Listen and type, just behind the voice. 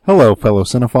Hello, fellow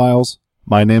cinephiles.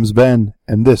 My name's Ben,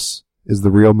 and this is the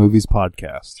Real Movies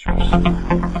Podcast.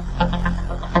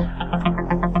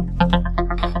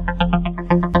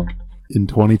 In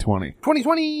 2020.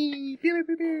 2020!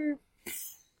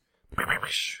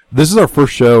 This is our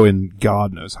first show in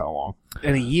God knows how long.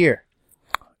 In a year.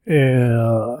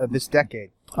 This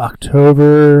decade.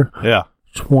 October Yeah.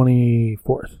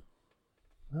 24th.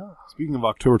 Oh. Speaking of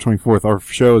October 24th, our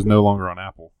show is no longer on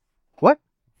Apple. What?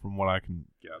 From what I can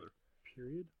gather.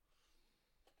 Period.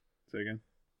 Say again?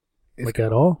 Like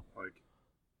at all? Like,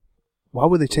 Why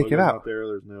would they take it out? Out there,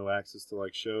 there's no access to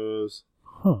like shows.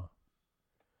 Huh.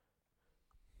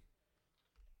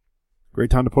 Great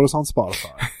time to put us on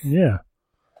Spotify. Yeah.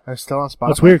 I'm still on Spotify.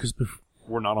 That's weird because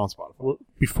We're not on Spotify.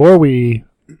 before we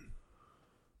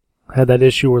had that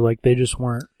issue where like they just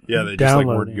weren't Yeah, they just like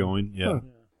downloading. weren't going. Yeah.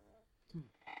 Huh.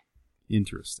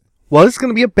 Interesting. Well, this is going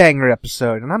to be a banger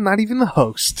episode, and I'm not even the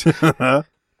host.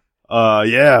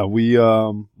 Yeah, we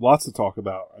lots to talk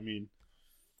about. I mean,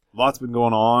 lots been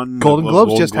going on. Golden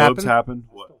Globes just happened.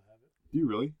 What? Do you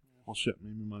really? Well, shit.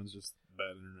 Maybe mine's just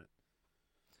bad internet.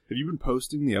 Have you been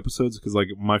posting the episodes? Because like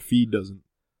my feed doesn't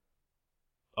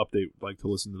update. Like to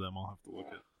listen to them, I'll have to look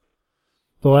at.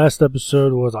 The last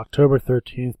episode was October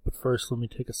 13th, but first let me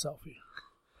take a selfie.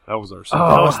 That was our.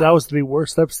 That was the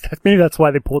worst episode. Maybe that's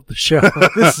why they pulled the show.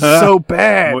 This is so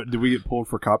bad. What, did we get pulled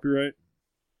for copyright?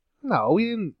 No, we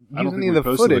didn't I use don't any think of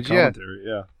we the posted footage the yet. commentary.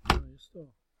 Yeah.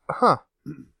 Huh.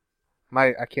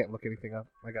 I can't look anything up.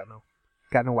 I got no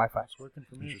Wi-Fi. It's working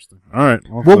for me. Interesting. All right.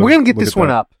 Well, we're going to get this one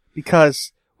up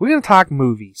because we're going to talk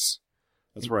movies.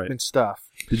 That's right. And stuff.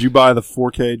 Did you buy the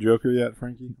 4K Joker yet,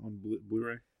 Frankie, on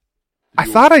Blu-ray? I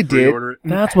thought I did. Pre-order it?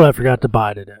 That's what I forgot to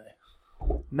buy today.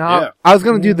 No, Yeah. I was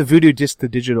going to do the Voodoo disc, the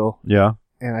digital, Yeah.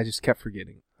 and I just kept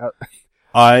forgetting.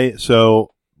 I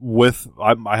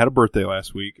had a birthday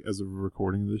last week as of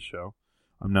recording this show.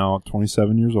 I'm now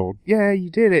 27 years old. Yeah, you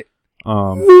did it.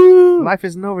 Woo! Life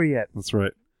isn't over yet. That's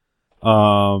right.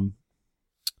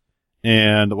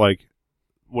 And like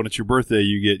when it's your birthday,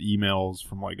 you get emails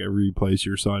from like every place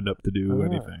you're signed up to do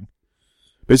anything.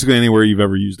 Basically, anywhere you've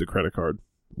ever used a credit card,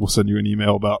 we'll send you an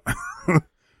email about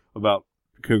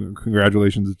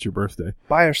congratulations, it's your birthday.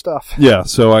 Buy our stuff. Yeah,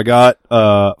 so I got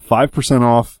 5%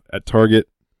 off at Target.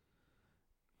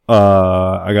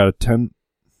 I got a 10.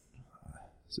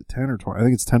 Is it 10 or 20? I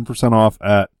think it's 10% off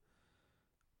at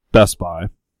Best Buy.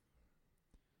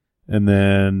 And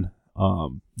then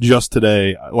just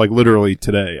today, like literally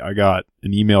today, I got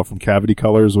an email from Cavity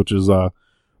Colors, which is like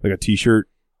a t-shirt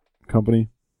company.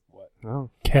 Oh.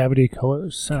 Cavity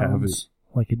Colors sounds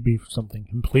like it'd be something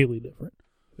completely different.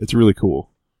 It's really cool.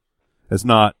 It's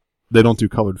not, they don't do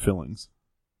colored fillings,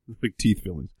 like teeth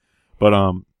fillings.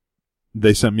 But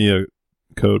they sent me a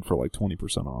code for like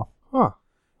 20% off. Huh.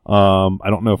 I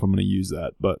don't know if I'm going to use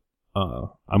that, but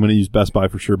I'm going to use Best Buy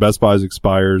for sure. Best Buy's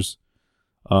expires,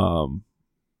 I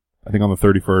think on the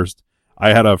 31st. I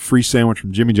had a free sandwich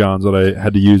from Jimmy John's that I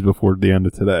had to use before the end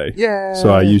of today. Yeah.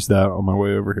 So I used that on my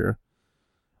way over here.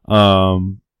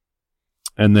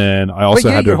 And then I also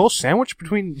had your whole sandwich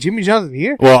between Jimmy John's and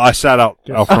here? Well, I sat out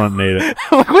front and ate it.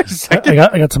 Like, wait a second.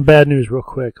 I got some bad news real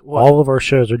quick. All of our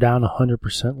shows are down 100%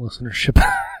 listenership.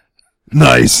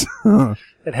 Nice.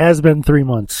 It has been 3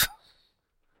 months.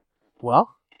 Well,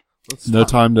 No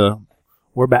time to.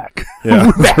 We're back.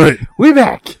 Yeah, that's right. We're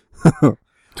back.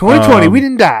 2020, we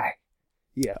didn't die.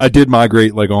 Yeah. I did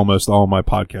migrate like almost all of my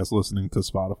podcast listening to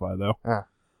Spotify though.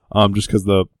 Just because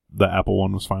the Apple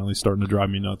one was finally starting to drive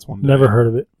me nuts one day. Never heard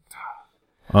of it.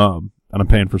 And I'm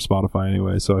paying for Spotify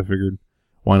anyway, so I figured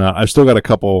why not? I've still got a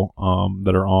couple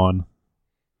that are on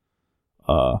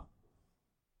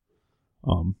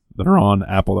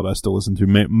Apple that I still listen to.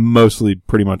 Mostly,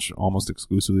 pretty much, almost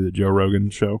exclusively the Joe Rogan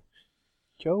show.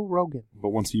 Joe Rogan. But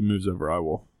once he moves over, I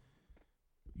will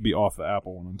be off the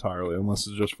Apple one entirely, unless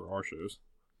it's just for our shows.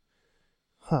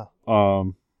 Huh.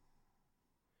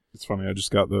 It's funny, I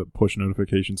just got the push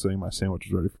notification saying my sandwich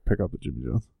is ready for pickup at Jimmy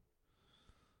John's.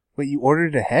 Wait, you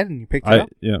ordered it ahead and you picked it up?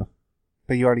 Yeah.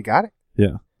 But you already got it?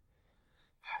 Yeah.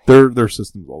 Their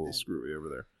system's a little screwy over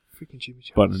there. Freaking Jimmy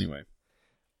John's. But anyway.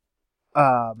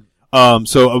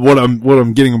 So what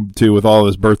I'm getting to with all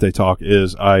this birthday talk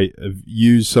is I have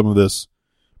used some of this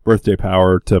birthday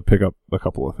power to pick up a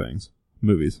couple of things.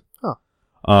 Movies. Huh.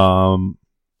 I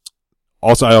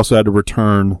also had to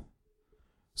return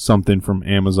something from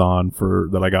Amazon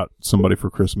that I got somebody for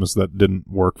Christmas that didn't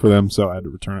work for them, so I had to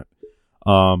return it.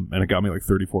 And it got me like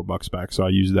 $34 back, so I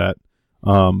used that.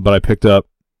 But I picked up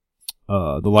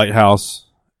The Lighthouse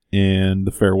and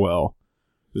The Farewell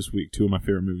this week, two of my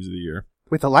favorite movies of the year.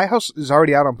 Wait, The Lighthouse is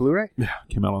already out on Blu-ray? Yeah,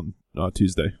 came out on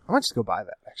Tuesday. I might just go buy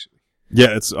that actually.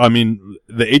 Yeah, I mean,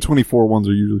 the A24 ones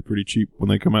are usually pretty cheap when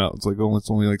they come out. It's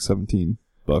only like $17.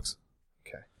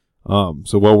 Okay.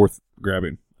 So well worth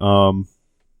grabbing. So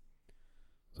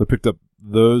I picked up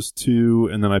those two,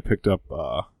 and then I picked up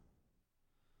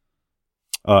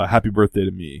Happy Birthday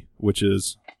to Me, which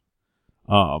is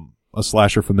a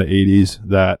slasher from the 80s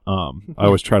that I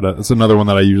always try to. It's another one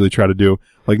that I usually try to do,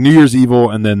 like New Year's Evil,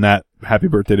 and then that Happy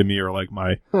Birthday to Me are like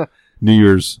my New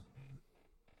Year's.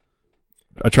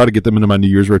 I try to get them into my New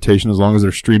Year's rotation as long as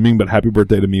they're streaming, but Happy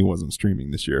Birthday to Me wasn't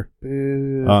streaming this year.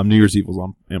 New Year's Evil's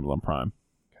on Amazon Prime.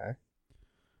 Okay.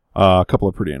 A couple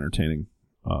of pretty entertaining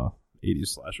 80s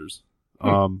slashers.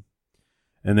 And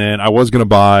then I was going to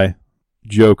buy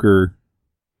Joker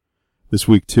this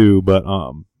week too, but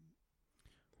was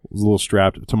a little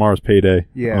strapped. Tomorrow's payday.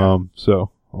 Yeah.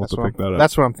 So I'll have to pick that up.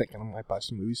 That's what I'm thinking. I might buy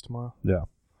some movies tomorrow. Yeah.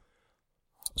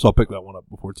 So I'll pick that one up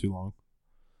before too long.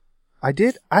 I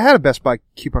had a Best Buy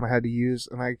coupon I had to use,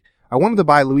 and I wanted to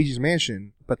buy Luigi's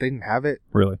Mansion, but they didn't have it.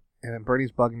 Really? And then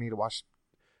Bernie's bugging me to watch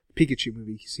the Pikachu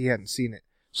movie because he hadn't seen it.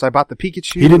 So I bought the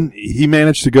Pikachu. He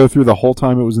managed to go through the whole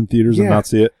time it was in theaters and not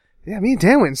see it? Yeah, me and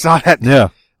Dan went and saw that. Yeah.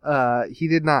 He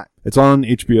did not. It's on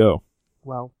HBO.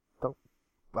 Well,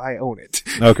 I own it.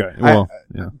 Okay. Well,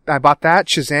 yeah. I bought that,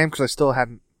 Shazam, because I still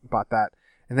hadn't bought that.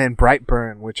 And then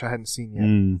Brightburn, which I hadn't seen yet.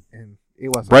 And it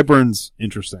wasn't. Brightburn's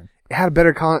interesting. It had a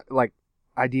better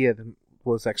idea than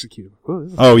was executed. Ooh,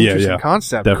 this is an interesting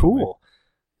concept. Definitely. Cool.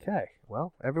 Okay.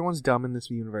 Well, everyone's dumb in this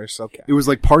universe. Okay. It was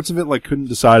like parts of it couldn't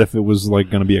decide if it was going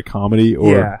to be a comedy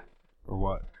or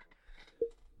what.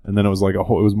 And then it was it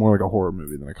was more like a horror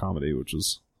movie than a comedy, which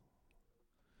was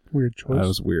weird choice. That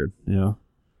was weird. Yeah.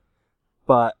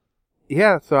 But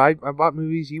yeah, so I bought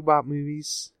movies. You bought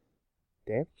movies.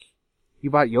 Dan, you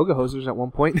bought yoga hosers at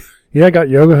one point. Yeah, I got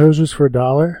yoga hosers for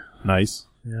 $1. Nice.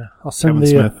 Yeah, I'll send Kevin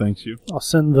Smith, thanks you. I'll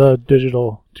send the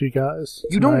digital to you guys.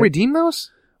 You don't redeem those?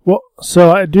 Well,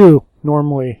 so I do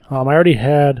normally. I already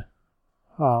had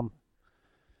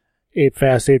 8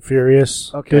 Fast, 8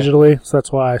 Furious digitally, so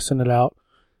that's why I send it out.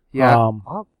 Yeah,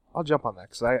 I'll jump on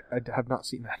that because I have not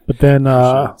seen that. But then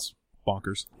it's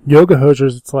bonkers. Yoga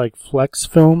hosers, it's like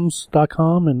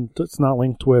flexfilms.com, and it's not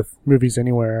linked with Movies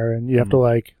Anywhere, and you have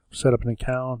to set up an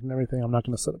account and everything. I'm not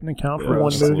going to set up an account for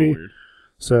one movie,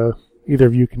 so either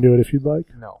of you can do it if you'd like.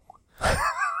 No.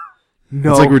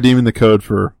 It's like redeeming the code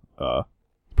for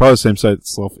probably the same site that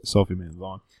Selfie Man's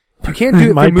on. You can't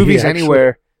do it for Movies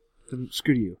Anywhere. Then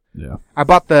screw you. Yeah. I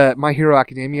bought the My Hero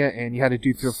Academia, and you had to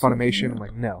do through Funimation. I'm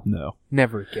like, no,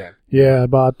 never again. Yeah, I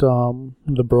bought the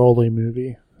Broly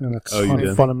movie, and it's on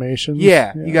Funimation.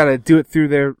 Yeah, you got to do it through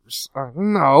their.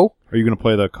 No. Are you going to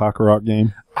play the Kakarot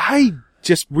game? I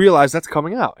just realized that's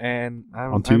coming out, and I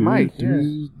might.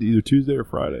 Either Tuesday or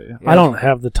Friday. Yeah. I don't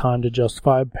have the time to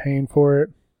justify paying for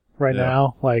it right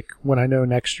now. When I know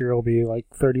next year it'll be $30.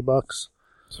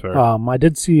 That's fair. I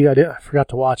forgot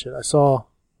to watch it. I saw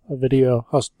a video.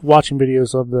 I was watching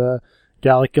videos of the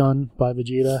Gallic Gun by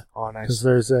Vegeta. Oh, nice. Because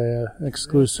there's an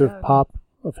exclusive pop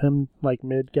of him,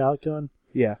 mid Gallic Gun.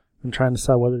 Yeah. I'm trying to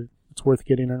decide whether it's worth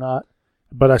getting or not.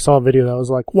 But I saw a video that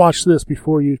was like, watch this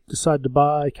before you decide to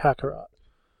buy Kakarot.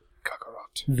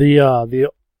 The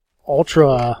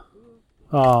Ultra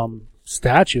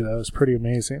statue, though, is pretty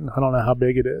amazing. I don't know how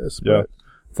big it is, but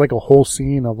it's like a whole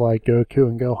scene of Goku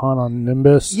and Gohan on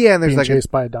Nimbus. Yeah, and there's being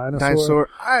chased by a dinosaur.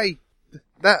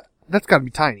 That's got to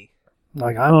be tiny.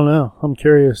 I don't know. I'm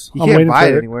curious. You can't buy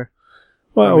it anywhere.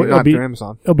 Well, not through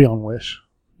Amazon. It'll be on Wish.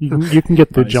 You can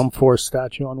get the Jump Force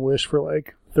statue on Wish for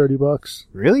 $30.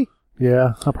 Really?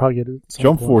 Yeah, I'll probably get it.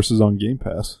 Jump Force is on Game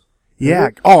Pass. Yeah.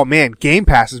 Oh man, Game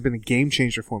Pass has been a game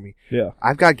changer for me. Yeah.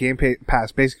 I've got Game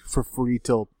Pass basically for free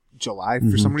till July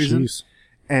for some reason. Jeez.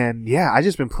 And yeah, I've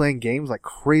just been playing games like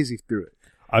crazy through it.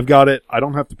 I've got it. I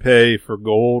don't have to pay for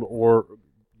Gold or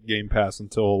Game Pass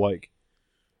until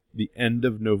the end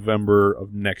of November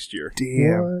of next year.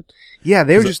 Damn. What? Yeah,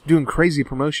 they were just doing crazy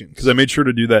promotions. Because I made sure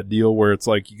to do that deal where it's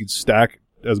you could stack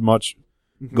as much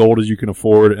gold as you can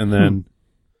afford and then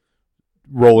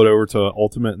roll it over to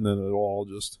Ultimate and then it'll all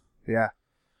just... Yeah.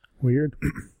 Weird.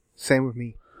 Same with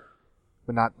me.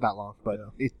 But not that long. But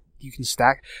you can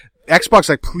stack...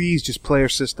 Xbox, please just play your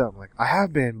system. I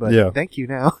have been, but thank you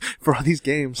now for all these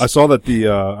games. I saw that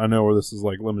I know where this is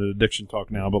limited addiction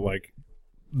talk now, but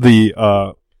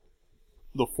the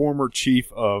former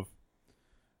chief of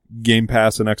Game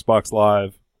Pass and Xbox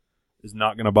Live is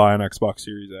not going to buy an Xbox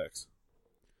Series X.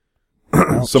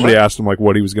 Somebody asked him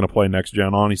what he was going to play next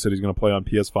gen on. He said he's going to play on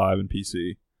PS5 and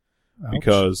PC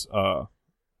because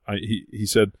he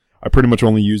said I pretty much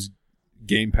only use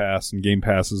Game Pass, and Game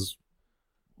Pass is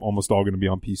almost all going to be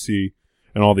on PC.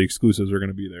 and all the exclusives are going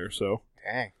to be there. So,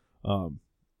 dang.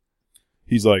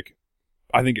 He's like,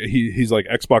 I think he's like,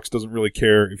 Xbox doesn't really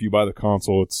care if you buy the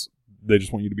console. They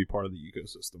just want you to be part of the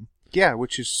ecosystem. Yeah,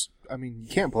 which is, I mean, you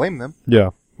can't blame them. Yeah.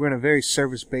 We're in a very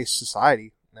service-based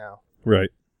society now. Right.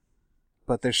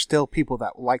 But there's still people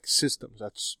that like systems.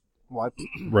 That's why.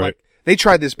 Right. Like, they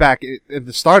tried this back at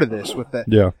the start of this with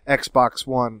the Xbox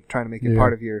One, trying to make it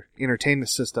part of your entertainment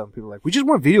system. People were like, we just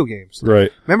want video games.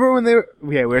 Right. Remember when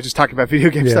we were just talking about video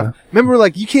game stuff. Remember,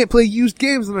 like, you can't play used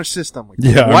games on our system. Like,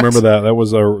 yeah, what? I remember that.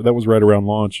 That was right around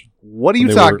launch. What are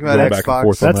you talking about,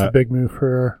 Xbox? That's a big move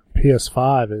for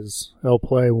PS5 is they'll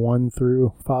play 1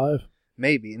 through 5.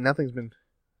 Maybe. Nothing's been...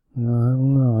 I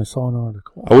don't know. I saw an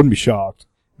article. I wouldn't be shocked.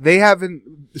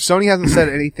 Sony hasn't said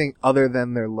anything other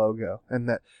than their logo and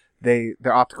that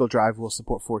their optical drive will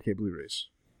support 4K Blu-rays.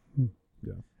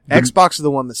 Yeah. Xbox is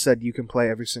the one that said you can play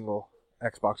every single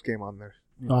Xbox game on there.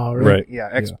 Oh, really? Right.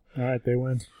 Yeah. All right, they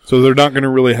win. So they're not going to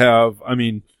really have,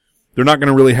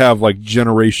 like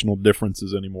generational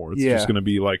differences anymore. It's just going to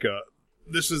be like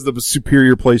this is the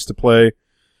superior place to play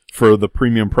for the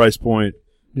premium price point.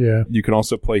 Yeah. You can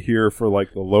also play here for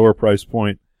like the lower price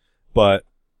point, but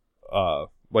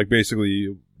like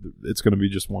basically it's going to be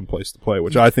just one place to play,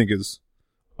 which I think is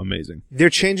amazing. They're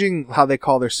changing how they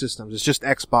call their systems. It's just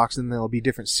Xbox, and there'll be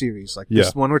different series. Like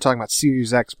this one, we're talking about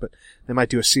Series X, but they might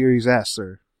do a Series S,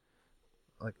 or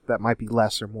like that might be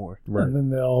less or more. Right. And then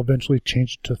they'll eventually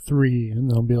change it to 3,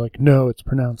 and they'll be like, no, it's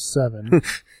pronounced 7.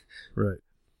 Right.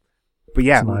 But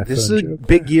yeah, this is a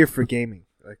big year for gaming.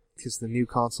 Like, because the new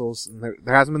consoles, and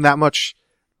there hasn't been that much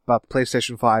about the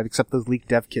PlayStation 5, except those leaked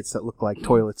dev kits that look like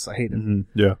toilets. I hate them.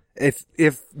 Mm-hmm. Yeah.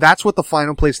 If that's what the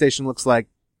final PlayStation looks like,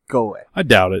 go away. I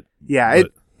doubt it. Yeah,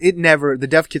 it never, the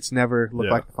dev kits never look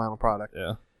like the final product.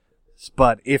 Yeah.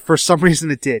 But if for some reason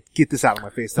it did, get this out of my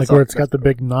face. That's like where it's got the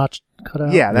big notch cut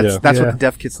out? Yeah, that's what the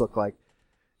dev kits look like.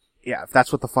 Yeah, if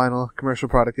that's what the final commercial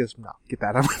product is, no, get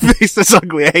that out of my face. That's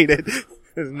ugly. I hate it.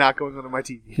 It's not going onto my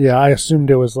TV. Yeah, I assumed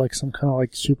it was like some kind of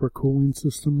like super cooling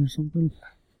system or something.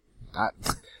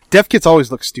 Dev kits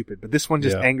always look stupid, but this one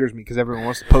just angers me because everyone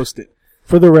wants to post it.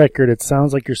 For the record, it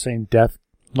sounds like you're saying deaf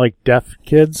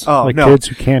kids? Oh, like no. kids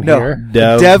who can't hear?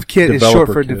 Dev kit is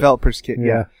short for developer's kit,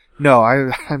 yeah. No,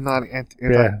 I'm not anti.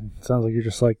 Yeah, it sounds like you're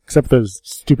just like, except those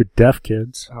stupid deaf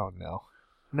kids. Oh, no.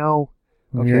 No.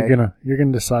 Okay. You're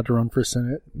gonna decide to run for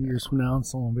Senate years from now, and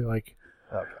someone will be like,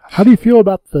 how do you feel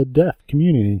about the deaf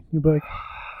community? You'll be like,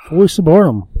 fully support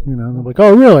them. You know, and they'll be like,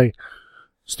 oh, really?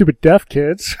 Stupid deaf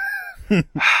kids.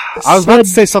 I was about to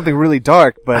say something really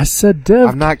dark, but I said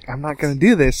deaf. I'm not going to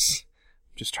do this.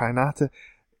 I'm just trying not to.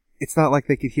 It's not like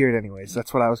they could hear it anyways.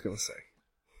 That's what I was going to say.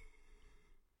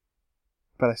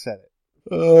 But I said it.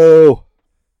 Oh.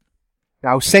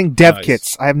 Now, I was saying dev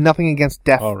kits. I have nothing against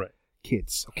deaf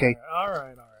kids. Okay. All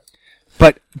right.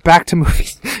 But back to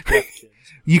movies.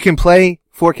 You can play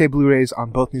 4K Blu-rays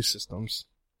on both new systems.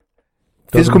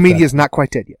 Physical media is not quite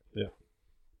dead yet. Yeah.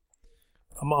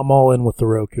 I'm all in with the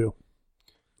Roku.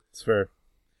 It's fair.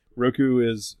 Roku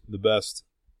is the best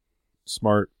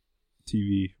smart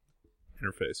TV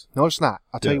interface. No, it's not.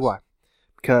 I'll tell you why.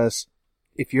 Because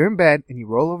if you're in bed and you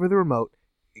roll over the remote,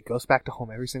 it goes back to home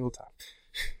every single time.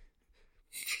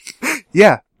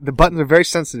 Yeah, the buttons are very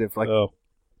sensitive. Like,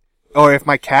 or if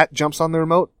my cat jumps on the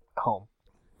remote, home.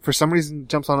 For some reason,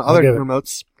 jumps on other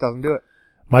remotes, doesn't do it.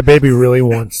 My baby really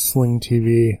wants Sling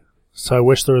TV, so I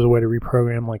wish there was a way to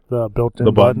reprogram like the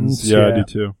built-in buttons. Yeah, I do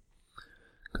too.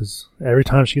 Because every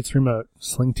time she gets the remote,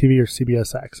 Sling TV or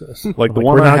CBS Access. Like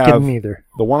we're not getting either.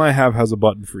 The one I have has a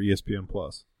button for ESPN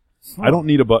Plus. I don't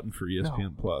need a button for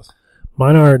ESPN Plus.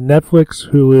 Mine are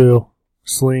Netflix, Hulu,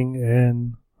 Sling,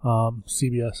 and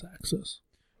CBS Access.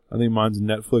 I think mine's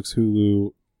Netflix,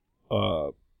 Hulu,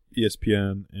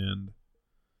 ESPN, and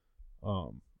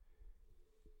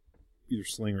either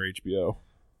Sling or HBO.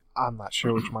 I'm not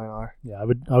sure which mine are. Yeah, I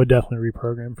would definitely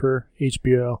reprogram for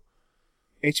HBO.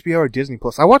 HBO or Disney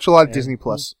Plus. I watch a lot of Disney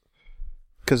Plus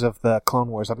because of the Clone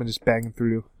Wars. I've been just banging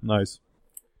through. Nice.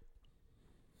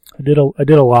 I did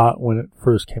a lot when it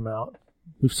first came out.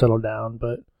 We've settled down,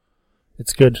 but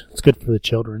it's good. It's good for the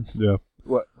children. Yeah.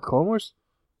 What, Clone Wars?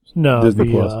 No,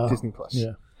 Disney Plus. Disney Plus.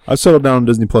 Yeah. I settled down on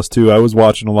Disney Plus too. I was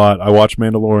watching a lot. I watched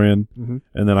Mandalorian, and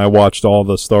then I watched all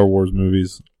the Star Wars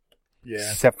movies.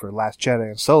 Yeah. Except for Last Jedi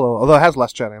and Solo, although it has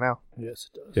Last Jedi now. Yes,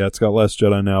 it does. Yeah, it's got Last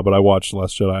Jedi now, but I watched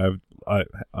Last Jedi. I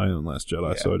own Last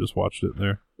Jedi, so I just watched it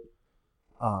there.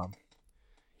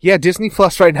 Yeah, Disney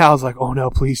Plus right now is like, oh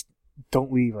no, please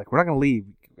don't leave. Like, we're not going to leave.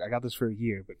 I got this for a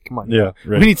year, but come on. Yeah,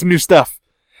 right. We need some new stuff.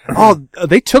 Oh,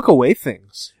 they took away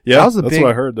things. Yeah, that's what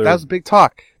I heard there. That was a big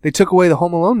talk. They took away the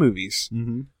Home Alone movies.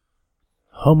 Mm-hmm.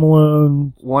 Home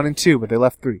Alone 1 and 2, but they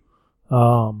left 3.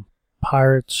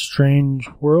 Pirates Strange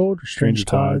World or Strange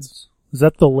Tides. Is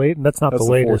that the late? That's not the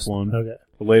latest one. Okay.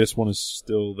 The latest one is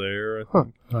still there, I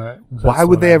think. All right. Why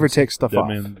would they ever take stuff off?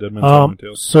 Dead Man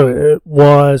so it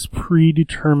was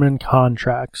predetermined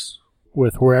contracts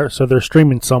with where, so they're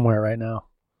streaming somewhere right now.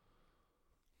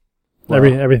 Wow.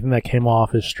 Everything that came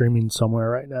off is streaming somewhere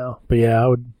right now. But yeah, I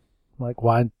would,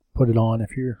 why put it on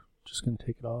if you're just going to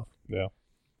take it off? Yeah.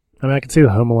 I mean, I can see the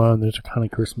Home Alone. Those are kind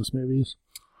of Christmas movies.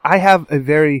 I have a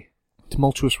very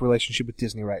tumultuous relationship with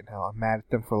Disney right now. I'm mad at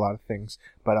them for a lot of things,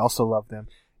 but I also love them,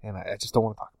 and I just don't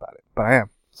want to talk about it. But I am,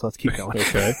 so let's keep going.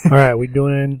 Okay. All right, are we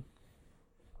going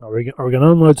to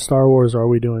unload Star Wars, or are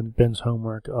we doing Ben's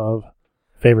homework of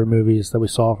favorite movies that we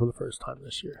saw for the first time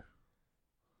this year?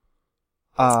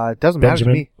 It doesn't matter to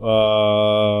me.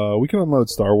 We can unload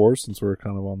Star Wars since we're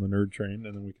kind of on the nerd train,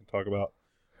 and then we can talk about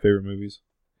favorite movies.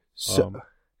 So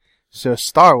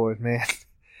Star Wars, man.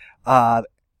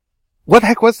 What the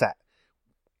heck was that?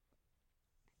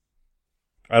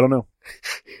 I don't know.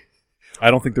 I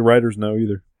don't think the writers know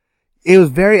either. It was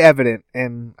very evident,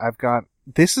 and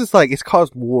this is it's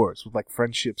caused wars with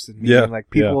friendships and me, and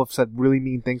people have said really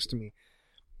mean things to me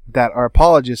that are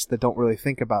apologists that don't really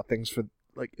think about things for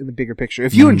in the bigger picture.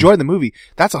 If you enjoy the movie,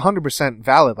 that's 100%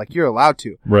 valid. You're allowed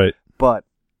to. Right. But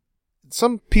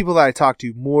some people that I talked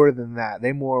to, more than that,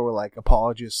 they more were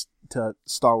apologists to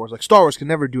Star Wars. Star Wars can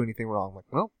never do anything wrong.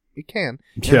 Well, it can.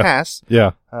 It has.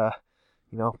 Yeah.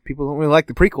 People don't really like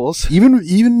the prequels.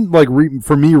 Even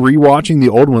for me rewatching the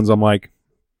old ones, I'm like,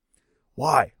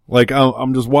 why?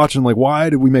 I'm just watching why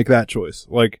did we make that choice?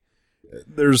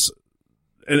 There's,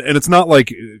 and it's not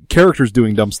characters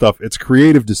doing dumb stuff. It's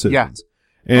creative decisions. Yeah.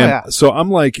 And so I'm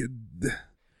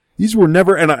these were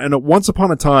never, and once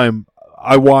upon a time,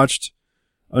 I watched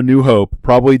A New Hope,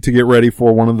 probably to get ready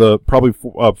for one of the,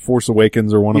 Force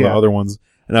Awakens or one of the other ones.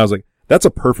 And I was like, that's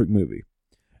a perfect movie.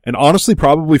 And honestly,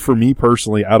 probably for me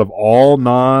personally, out of all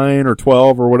 9 or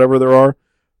 12 or whatever there are,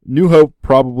 New Hope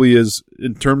probably is,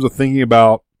 in terms of thinking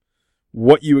about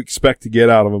what you expect to get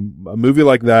out of a movie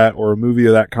like that or a movie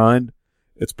of that kind,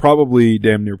 it's probably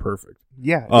damn near perfect.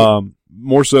 Yeah.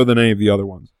 More so than any of the other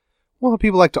ones. Well,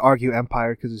 people like to argue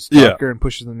Empire because it's darker and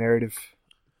pushes the narrative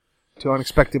to an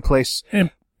unexpected place.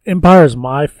 Empire is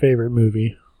my favorite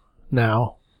movie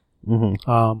now.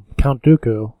 Mm-hmm. Count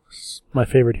Dooku is my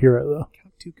favorite hero, though.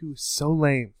 Count Dooku is so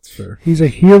lame. Sure. He's a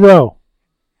hero.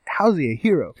 How's he a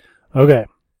hero? Okay.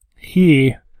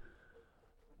 He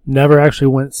never actually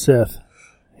went Sith.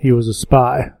 He was a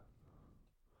spy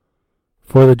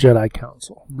for the Jedi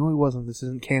Council. No, he wasn't. This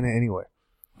isn't canon anywhere.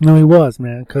 No, he was,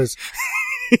 man, because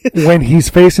when he's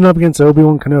facing up against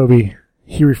Obi-Wan Kenobi,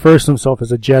 he refers to himself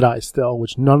as a Jedi still,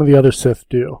 which none of the other Sith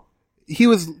do. He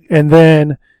was... And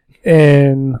then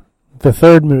in the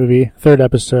third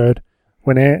episode,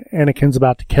 when Anakin's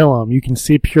about to kill him, you can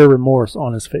see pure remorse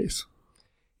on his face.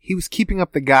 He was keeping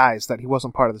up the guise that he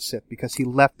wasn't part of the Sith because he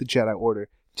left the Jedi Order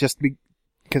just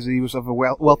because he was of a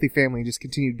wealthy family and just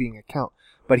continued being a Count.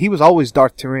 But he was always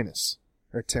Darth Tyrannus.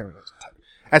 Or Tyrannus.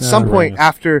 At some point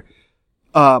after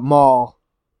Maul,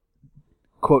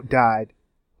 quote, died,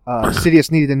 Sidious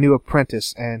needed a new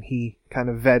apprentice, and he kind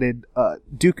of vetted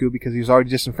Dooku because he was already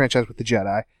disenfranchised with the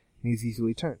Jedi, and he's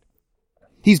easily turned.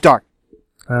 He's dark.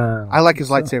 I like his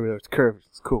lightsaber, though. It's curved.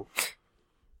 It's cool.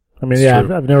 I mean,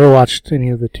 I've never watched any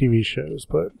of the TV shows,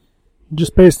 but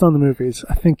just based on the movies,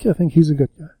 I think he's a good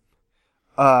guy.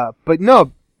 But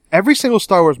no, every single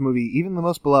Star Wars movie, even the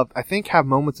most beloved, I think have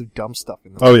moments of dumb stuff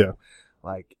in them. Oh, yeah.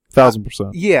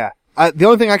 1,000%. Yeah. The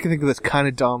only thing I can think of that's kind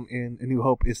of dumb in A New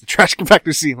Hope is the trash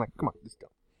compactor scene. Come on, this is dumb.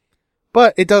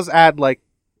 But it does add,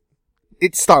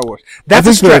 it's Star Wars. That's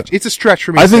a stretch. It's a stretch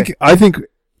for me. I think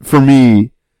for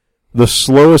me, the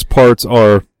slowest parts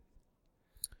are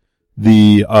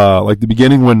the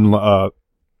beginning when, the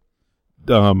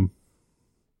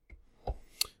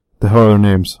hell are their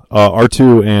names?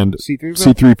 R2 and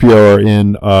C-3PO are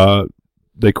in,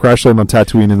 they crash land on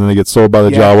Tatooine and then they get sold by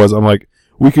the Jawas. I'm like,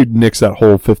 we could nix that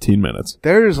whole 15 minutes.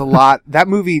 There's a lot. That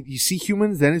movie, you see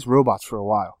humans, then it's robots for a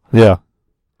while. Yeah.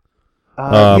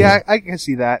 I can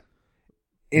see that.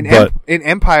 In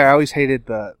Empire, I always hated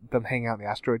them hanging out in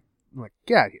the asteroid. I'm like,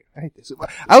 get out of here. I hate this.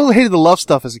 I always hated the love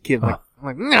stuff as a kid. I'm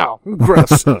like, no,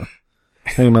 gross.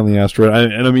 Hanging on the asteroid.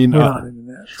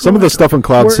 Some of the stuff in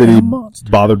Cloud City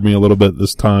bothered me a little bit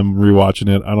this time rewatching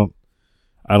it.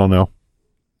 I don't know.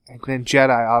 And then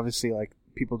Jedi, obviously,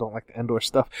 people don't like the Endor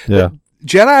stuff. Yeah.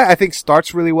 Jedi, I think,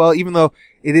 starts really well, even though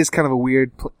it is kind of a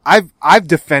weird... I've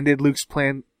defended Luke's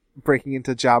plan breaking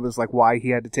into Jabba's, why he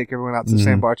had to take everyone out to the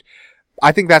sandbar.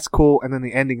 I think that's cool, and then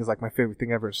the ending is, my favorite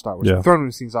thing ever in Star Wars. Yeah. The throne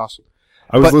room scene's awesome.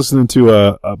 I was listening to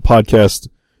a podcast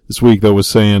this week that was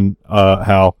saying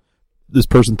how this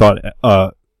person thought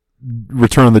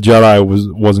Return of the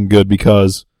Jedi wasn't good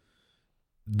because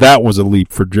that was a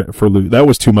leap for Luke. That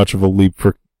was too much of a leap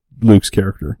for Luke's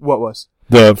character. What was?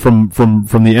 From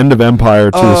the end of Empire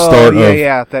to the start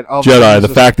of Jedi, the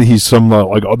fact that he's some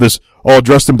this all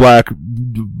dressed in black,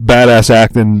 badass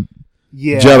acting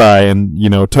Jedi,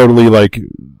 and totally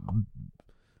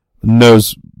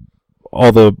knows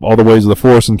all the ways of the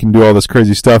Force and can do all this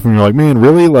crazy stuff, and you're like, man,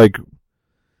 really?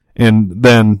 And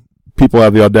then people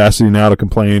have the audacity now to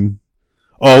complain,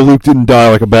 oh, Luke didn't die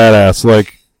like a badass,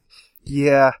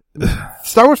 Yeah,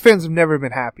 Star Wars fans have never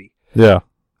been happy. Yeah.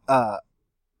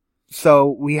 So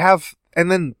we have, and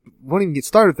then won't even get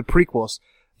started with the prequels,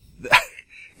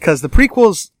 because the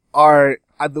prequels are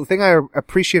the thing I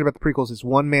appreciate about the prequels is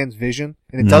one man's vision,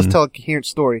 and it does tell a coherent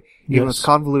story, even though it's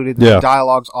convoluted. The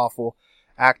dialogue's awful,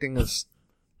 acting is.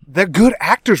 They're good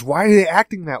actors. Why are they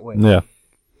acting that way? Yeah,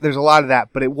 there's a lot of that,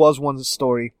 but it was one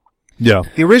story. Yeah,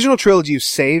 the original trilogy was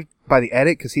saved by the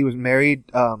edit because he was married.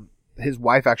 His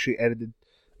wife actually edited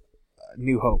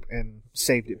New Hope and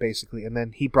saved it basically, and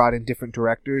then he brought in different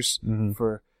directors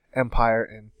for Empire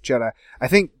and Jedi. I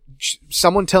think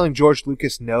someone telling George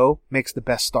Lucas no makes the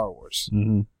best Star Wars.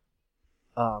 And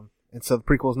so the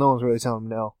prequels, no one's really telling him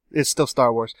no. It's still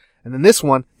Star Wars. And then this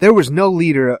one, there was no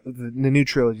leader of the new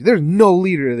trilogy. There's no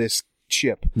leader of this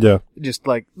ship. Yeah. Just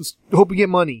let's hope we get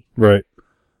money. Right.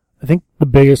 I think the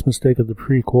biggest mistake of the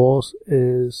prequels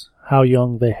is how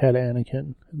young they had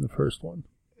Anakin in the first one.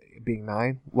 Being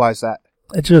 9? Why is that?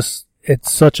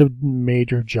 It's such a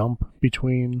major jump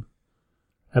between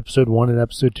episode 1 and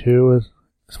episode 2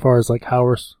 as far as how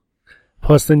we're...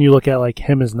 Plus then you look at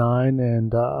him as 9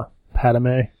 and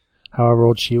Padme, however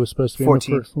old she was supposed to be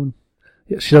 14. In the first one.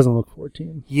 Yeah, she doesn't look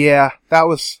 14. Yeah, that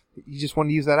was... You just want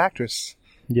to use that actress.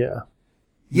 Yeah.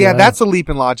 Yeah, that's a leap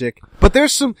in logic. But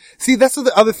there's some... See, that's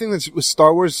the other thing that's with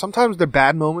Star Wars. Sometimes they're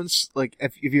bad moments.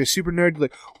 If you're a super nerd, you're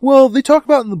well, they talk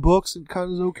about it in the books and kind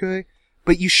of is okay.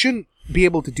 But you shouldn't be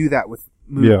able to do that with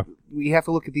movies. Yeah. We have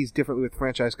to look at these differently with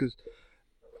franchise, because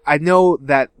I know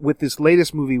that with this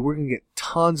latest movie, we're going to get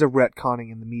tons of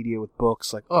retconning in the media with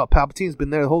books. Oh, Palpatine's been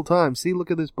there the whole time. See, look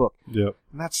at this book. Yep.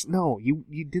 And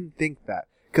you didn't think that.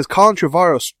 Because Colin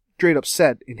Trevorrow straight up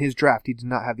said in his draft he did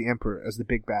not have the Emperor as the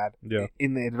big bad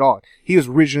in it at all. He was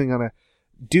originally going to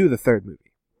do the third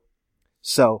movie.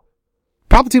 So,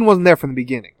 Palpatine wasn't there from the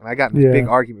beginning. And I got in a big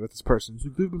argument with this person.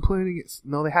 They've been planning it.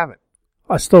 No, they haven't.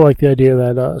 I still like the idea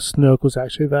that Snoke was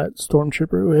actually that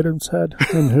stormtrooper who hit his head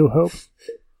in New Hope.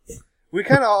 We're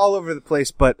kind of all over the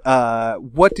place, but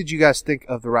what did you guys think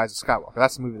of The Rise of Skywalker?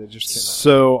 That's the movie that just came out.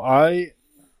 So I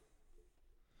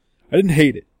didn't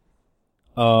hate it.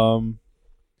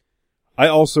 I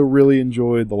also really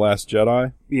enjoyed The Last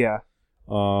Jedi. Yeah.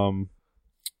 I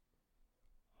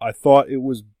thought it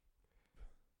was...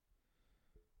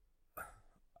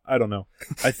 I don't know.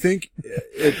 I think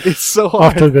it's so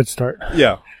hard. Off to a good start.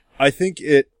 Yeah. I think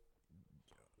it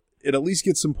at least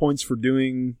gets some points for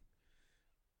doing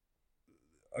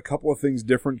a couple of things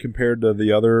different compared to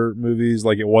the other movies.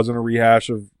 It wasn't a rehash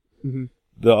of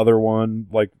the other one,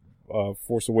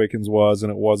 Force Awakens was,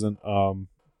 and it wasn't.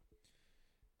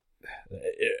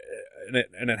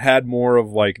 It had more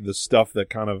of the stuff that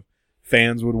kind of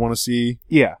fans would want to see.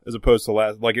 Yeah. As opposed to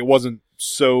it wasn't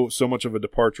so much of a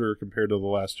departure compared to The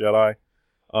Last Jedi.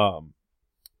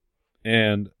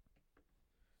 And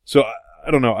so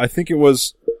I don't know. I think it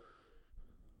was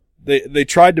they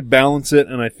tried to balance it,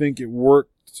 and I think it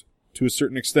worked to a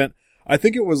certain extent. I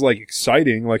think it was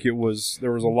exciting. There was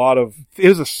a lot of... It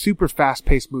was a super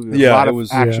fast-paced movie. There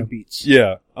was a lot of action beats.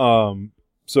 Yeah.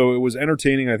 So it was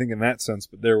entertaining, I think, in that sense.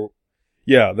 But there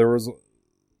was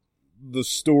the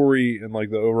story and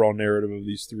the overall narrative of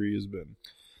these three has been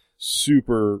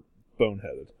super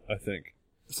boneheaded, I think.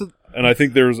 And I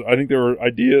think there were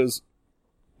ideas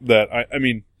that I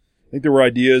think there were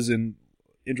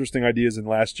interesting ideas in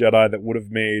Last Jedi that would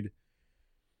have made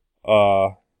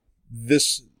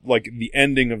this the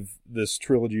ending of this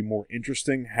trilogy more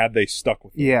interesting had they stuck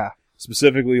with it. Yeah.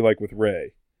 Specifically with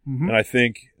Rey. Mm-hmm. And I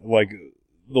think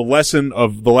the lesson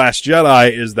of The Last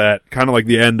Jedi is that kind of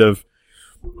the end of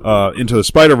Into the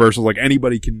Spider-Verse is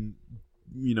anybody can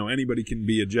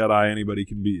be a Jedi, anybody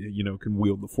can be, can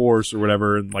wield the Force or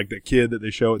whatever, and that kid that they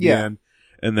show at the end.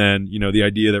 And then, the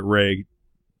idea that Rey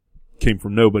came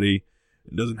from nobody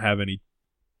and doesn't have any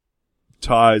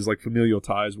ties, familial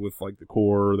ties with the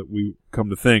core that we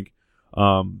come to think.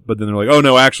 But then they're oh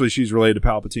no, actually she's related to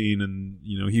Palpatine, and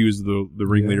he was the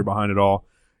ringleader behind it all.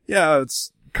 Yeah,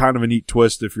 it's kind of a neat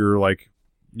twist if you're a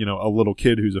little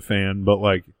kid who's a fan, but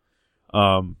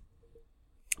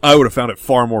I would have found it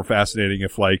far more fascinating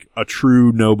if, like, a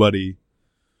true nobody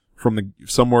from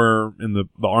somewhere in the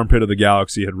armpit of the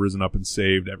galaxy had risen up and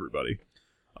saved everybody.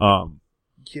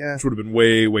 Yeah. Which would have been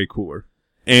way, way cooler.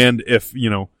 And if,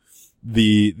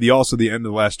 also the end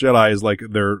of The Last Jedi is like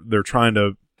they're trying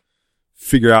to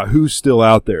figure out who's still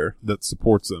out there that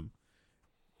supports them.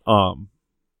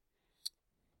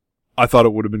 I thought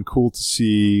it would have been cool to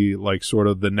see, like, sort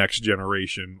of the next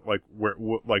generation, like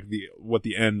what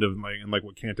the end of, like, and like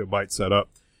what Canto Bight set up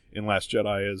in Last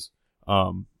Jedi is,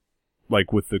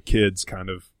 like with the kids kind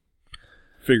of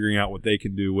figuring out what they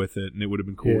can do with it, and it would have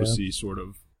been cool to see sort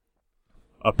of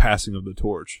a passing of the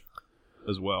torch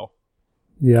as well.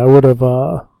 Yeah, I would have,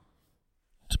 I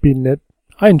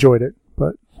enjoyed it,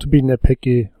 but to be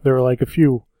nitpicky, there were like a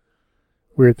few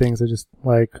weird things that just,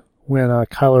 like, when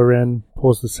Kylo Ren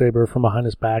pulls the saber from behind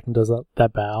his back and does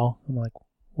that bow, I'm like,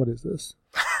 what is this?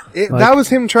 That was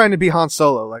him trying to be Han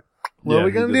Solo, like, what are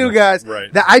we gonna do, guys? Right.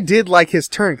 I did like his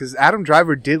turn, because Adam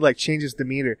Driver did, like, change his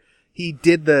demeanor. He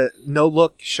did the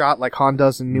no-look shot like Han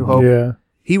does in New Hope. Yeah.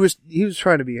 He was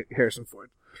trying to be Harrison Ford.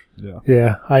 Yeah.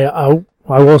 Yeah. I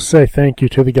will say thank you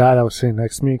to the guy that was sitting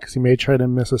next to me, because he may try to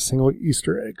miss a single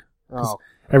Easter egg. Oh.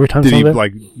 Every time Did he,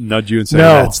 like, nudge you and say,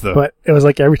 that's the... but it was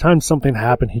like every time something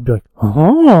happened, he'd be like,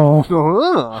 oh.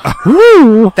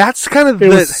 Ooh. That's kind of It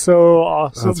was so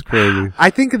awesome. That's crazy. I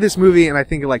think of this movie and I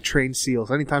think of, like, trained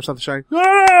seals. Anytime something's shining,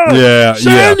 Yeah.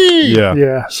 shiny!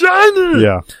 Yeah. Shiny!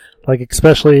 Yeah. Like,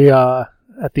 especially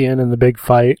at the end in the big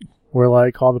fight, where,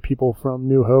 like, all the people from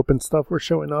New Hope and stuff were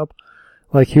showing up.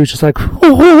 Like, he was just like,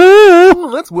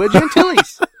 Oh, that's Wedge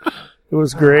Antilles. It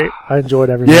was great. I enjoyed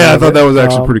everything. Yeah, I thought that was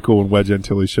actually pretty cool when Wedge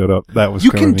Antilles showed up. That was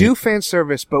You kinda can neat. do fan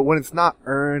service, but when it's not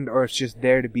earned or it's just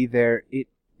there to be there, it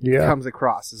comes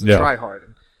across as a try hard.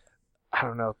 And I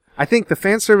don't know. I think the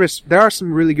fan service, there are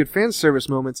some really good fan service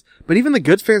moments, but even the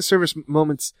good fan service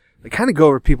moments, they kind of go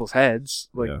over people's heads.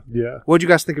 Like, what'd you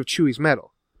guys think of Chewie's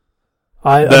medal?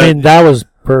 I mean, that was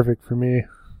perfect for me.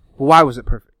 Well, why was it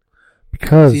perfect?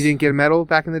 Because he didn't get a medal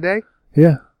back in the day?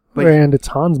 Yeah. But, and it's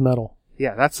Han's medal.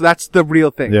 Yeah, that's the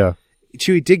real thing. Yeah.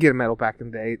 Chewie did get a medal back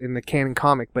in the day in the canon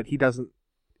comic, but he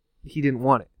didn't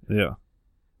want it. Yeah.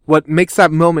 What makes that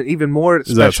moment even more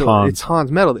special, it's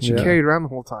Han's medal that she carried around the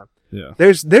whole time. Yeah.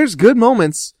 There's good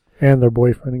moments. And their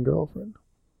boyfriend and girlfriend.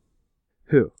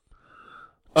 Who?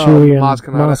 Chewie and Maz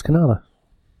Kanata.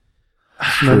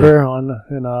 Remember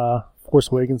in Force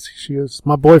Awakens, she is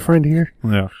my boyfriend here.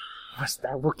 Yeah. What's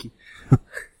that Wookiee? Yeah.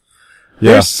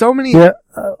 There's so many. Yeah,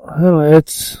 I don't know,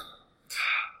 it's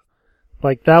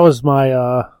like that was my.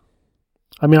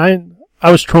 I mean,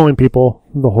 I was trolling people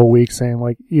the whole week saying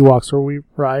like Ewoks or we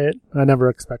riot. I never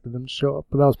expected them to show up,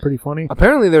 but that was pretty funny.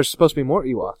 Apparently, there's supposed to be more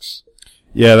Ewoks.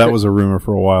 Yeah, that was a rumor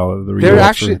for a while.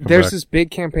 There's this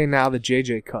big campaign now, the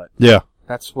JJ cut. Yeah.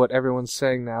 That's what everyone's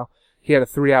saying now. He had a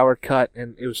 3-hour cut,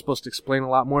 and it was supposed to explain a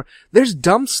lot more. There's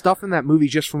dumb stuff in that movie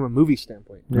just from a movie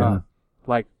standpoint. Yeah.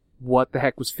 Like, what the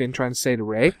heck was Finn trying to say to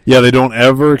Rey? Yeah, they don't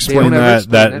ever explain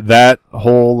that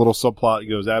whole little subplot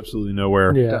goes absolutely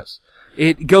nowhere. Yeah. It does.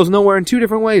 It goes nowhere in two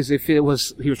different ways. If he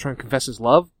was trying to confess his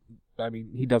love, I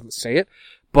mean, he doesn't say it,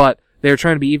 but they were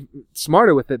trying to be even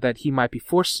smarter with it that he might be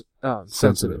force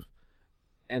sensitive.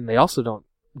 And they also don't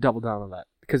double down on that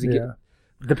because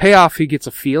the payoff, he gets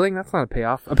a feeling. That's not a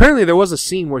payoff. Apparently, there was a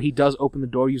scene where he does open the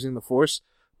door using the Force,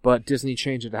 but Disney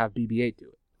changed it to have BB-8 do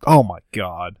it. Oh my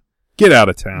God. Get out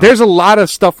of town. There's a lot of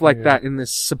stuff like that in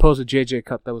this supposed JJ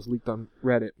cut that was leaked on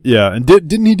Reddit. Yeah, and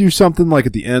didn't he do something like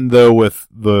at the end though with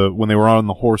when they were on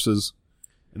the horses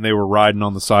and they were riding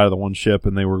on the side of the one ship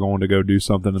and they were going to go do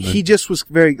something and he just was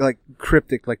very like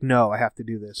cryptic, like no, I have to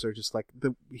do this, or just like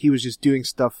he was just doing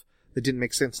stuff that didn't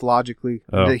make sense logically.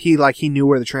 Oh. That he knew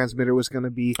where the transmitter was going to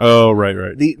be. Oh,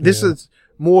 right. This is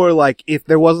more like if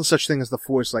there wasn't such thing as the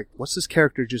Force, like what's this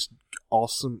character just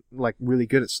awesome, like really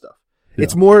good at stuff. Yeah.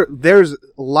 It's more, there's a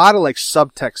lot of like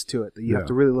subtext to it that you have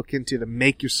to really look into to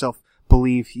make yourself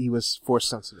believe he was Force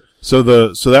sensitive. So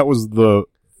that was the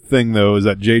thing though, is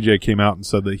that JJ came out and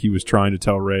said that he was trying to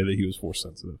tell Rey that he was Force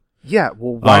sensitive. Yeah,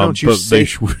 well, why don't you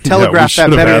telegraph that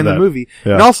better in the movie?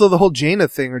 Yeah. And also the whole Jaina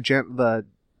thing, or the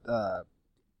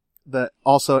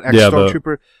also an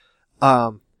ex-stormtrooper,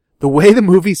 the way the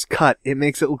movie's cut, it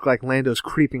makes it look like Lando's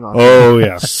creeping on him. Oh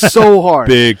yeah. So hard.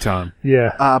 Big time.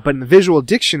 Yeah. But in the visual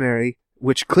dictionary,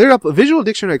 which cleared up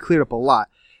a lot,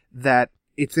 that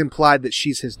it's implied that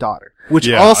she's his daughter. Which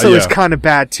also is kind of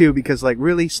bad too, because like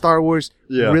really, Star Wars?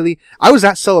 Yeah. Really? I was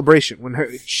at Celebration when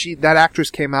that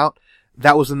actress came out.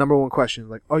 That was the number one question.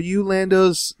 Like, are you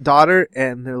Lando's daughter?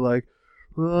 And they're like,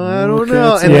 well, I don't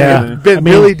know. And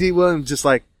Billy D. Williams just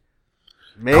like,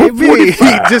 maybe.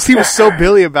 He was so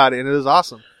Billy about it, and it was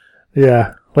awesome.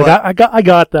 Yeah. Like, I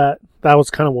got that. That was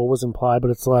kind of what was implied,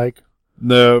 but it's like...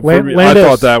 No, for me, I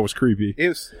thought that was creepy. It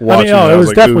was... it was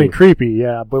like, definitely creepy,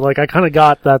 yeah. But, like, I kind of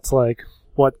got that's, like,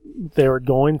 what they were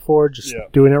going for, just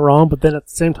doing it wrong. But then at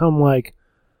the same time, like,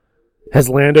 has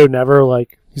Lando never,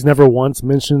 like... He's never once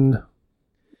mentioned...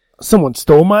 Someone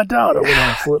stole my daughter when I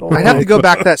was little. I'd have to go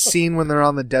back to that scene when they're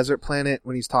on the desert planet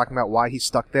when he's talking about why he's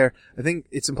stuck there. I think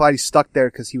it's implied he's stuck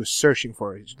there because he was searching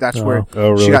for her. That's where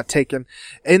really? She got taken.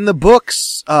 In the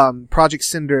books, Project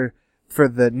Cinder, for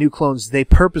the new clones, they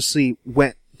purposely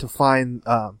went to find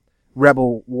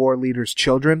rebel war leaders'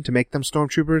 children to make them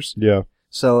stormtroopers. Yeah.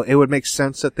 So it would make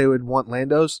sense that they would want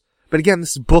Lando's. But again,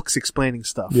 this is books explaining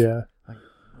stuff. Yeah. Like,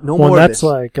 no more of this.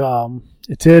 Like,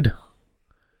 it did...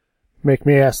 make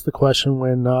me ask the question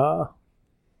when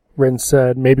Ren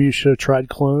said maybe you should have tried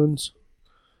clones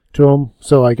to him.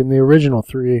 So, like in the original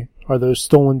 3, are those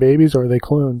stolen babies or are they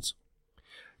clones?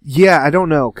 Yeah, I don't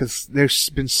know, because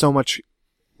there's been so much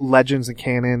legends and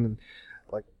canon. And,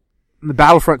 like, in the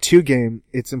Battlefront 2 game,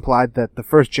 it's implied that the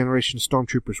first generation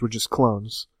stormtroopers were just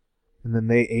clones. And then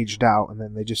they aged out, and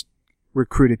then they just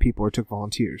recruited people or took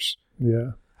volunteers.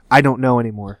 Yeah. I don't know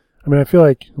anymore. I mean, I feel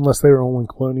like unless they were only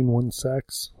cloning one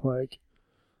sex, like,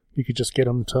 you could just get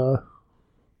them to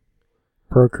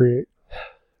procreate.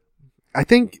 I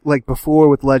think, like, before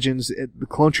with Legends, the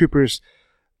clone troopers,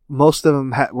 most of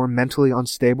them were mentally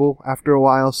unstable after a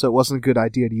while, so it wasn't a good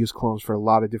idea to use clones for a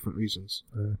lot of different reasons.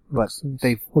 But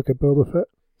they've... Look at Boba Fett.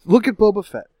 Look at Boba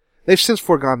Fett. They've since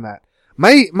foregone that.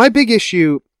 My big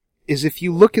issue is if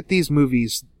you look at these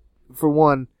movies, for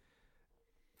one,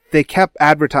 they kept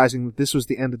advertising that this was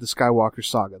the end of the Skywalker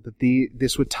saga, that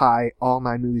this would tie all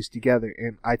 9 movies together,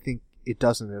 and I think it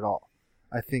doesn't at all.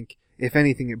 I think, if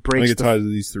anything, it breaks... I think it ties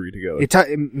these 3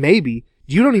 together. Maybe.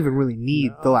 You don't even really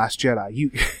need The Last Jedi.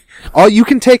 You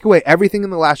can take away everything in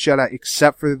The Last Jedi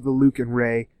except for the Luke and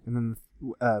Rey, and then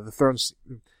the Thrones.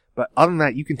 But other than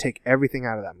that, you can take everything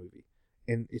out of that movie,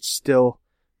 and it still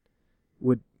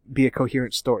would be a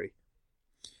coherent story.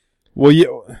 Well,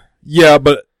 yeah,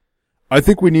 but... I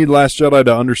think we need Last Jedi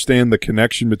to understand the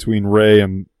connection between Rey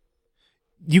and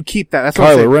you keep that. That's what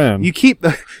I'm saying. Kylo Ren. You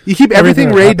keep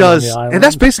everything Rey does, and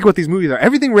that's basically what these movies are.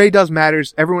 Everything Rey does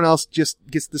matters. Everyone else just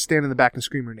gets to stand in the back and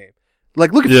scream her name.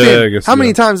 Like, look at Finn. How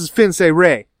many times does Finn say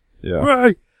Rey? Yeah.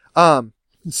 Rey.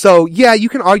 So yeah, you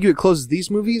can argue it closes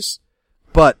these movies,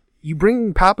 but you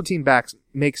bring Palpatine back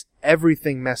makes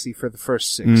everything messy for the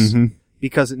first 6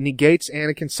 because it negates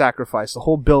Anakin's sacrifice, the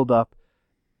whole build up.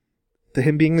 To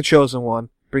him being the chosen one,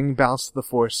 bringing balance to the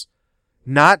Force,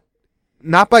 not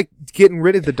by getting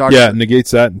rid of the dark. Yeah, it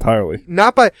negates that entirely.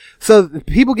 So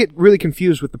people get really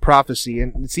confused with the prophecy,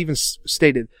 and it's even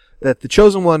stated that the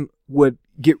chosen one would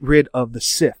get rid of the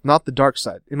Sith, not the dark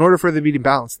side. In order for there to be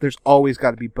balance, there's always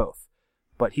got to be both.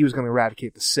 But he was going to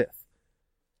eradicate the Sith.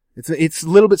 It's a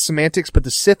little bit semantics, but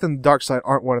the Sith and the dark side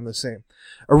aren't one and the same.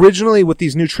 Originally, with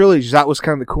these new trilogies, that was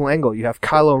kind of the cool angle. You have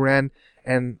Kylo Ren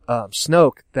and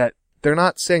Snoke that. They're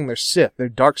not saying they're Sith. They're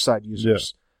dark side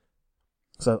users.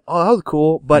 Yeah. So, that was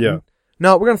cool. But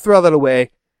no, we're going to throw that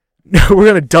away. We're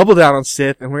going to double down on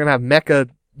Sith, and we're going to have Mecha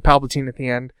Palpatine at the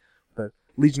end, the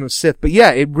Legion of Sith. But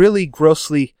yeah, it really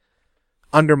grossly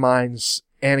undermines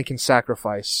Anakin's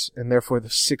sacrifice, and therefore the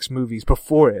 6 movies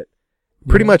before it.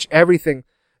 Pretty much everything.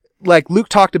 Like, Luke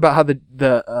talked about how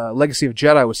the Legacy of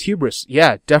Jedi was hubris.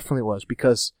 Yeah, it definitely was,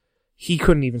 because he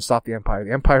couldn't even stop the Empire.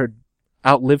 The Empire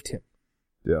outlived him.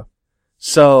 Yeah.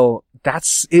 So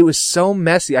it was so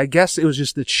messy. I guess it was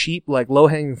just the cheap, like,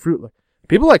 low-hanging fruit. Like,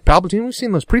 people like Palpatine, we've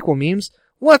seen those prequel memes.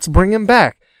 Let's bring him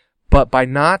back. But by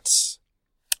not...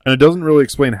 And it doesn't really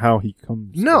explain how he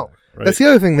comes No. back, right? That's the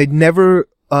other thing. They'd never,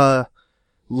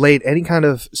 laid any kind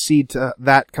of seed to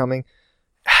that coming.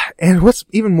 And what's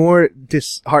even more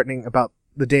disheartening about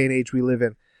the day and age we live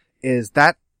in is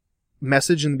that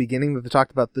message in the beginning that they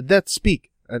talked about, the Death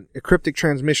Speak, a cryptic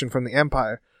transmission from the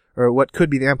Empire, or what could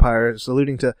be the Empire, is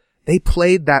alluding to, they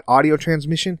played that audio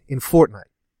transmission in Fortnite.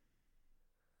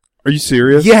 Are you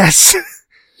serious? Yes!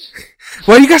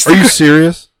 Well, you guys Are you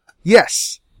serious?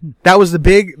 Yes. That was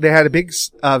they had a big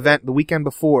event the weekend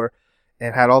before,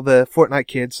 and had all the Fortnite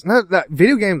kids. That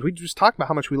video games, we just talked about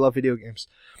how much we love video games.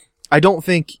 I don't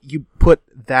think you put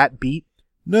that beat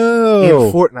in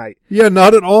Fortnite. Yeah,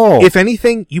 not at all. If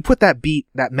anything, you put that beat,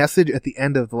 that message at the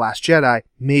end of The Last Jedi,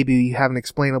 maybe you have an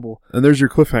explainable. And there's your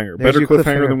cliffhanger. Better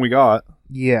cliffhanger than we got.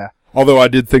 Yeah. Although I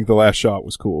did think the last shot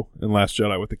was cool in Last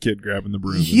Jedi with the kid grabbing the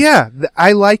broom. Yeah,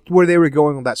 I liked where they were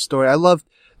going with that story.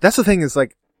 That's the thing is,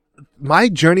 like, my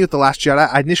journey with The Last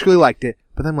Jedi, I initially liked it,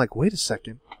 but then I'm like, wait a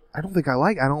second. I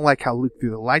don't like how Luke threw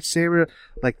the lightsaber,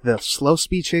 like the slow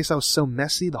speed chase, that was so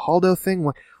messy, the Holdo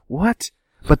thing. what?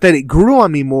 But then it grew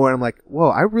on me more, and I'm like, whoa,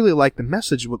 I really like the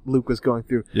message what Luke was going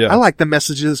through. Yeah. I like the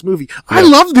message of this movie. Yeah. I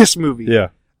love this movie. Yeah.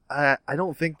 I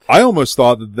don't think... I almost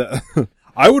thought that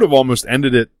I would have almost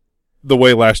ended it the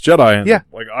way Last Jedi ended. Yeah.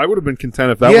 Like, I would have been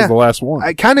content if that was the last one.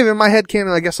 I kind of, in my head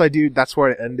canon, I guess I do, that's where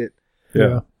it ended.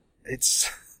 Yeah. It's...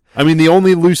 I mean, the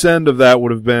only loose end of that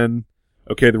would have been,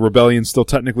 okay, the rebellion's still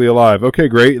technically alive. Okay,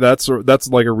 great. That's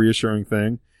like a reassuring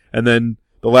thing. And then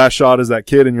the last shot is that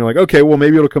kid, and you're like, okay, well,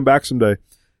 maybe it'll come back someday.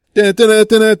 And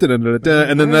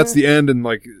then that's the end, and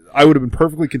like, I would have been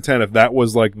perfectly content if that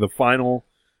was like the final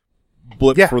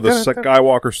blip for the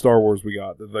Skywalker Star Wars we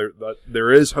got. That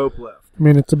there is hope left. I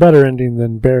mean, it's a better ending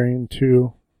than burying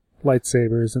 2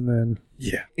 lightsabers and then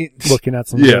looking at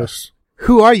some ghosts.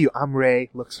 Who are you? I'm Rey.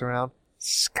 Looks around.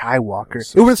 Skywalker.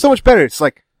 It would have been so much better. It's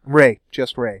like, Rey.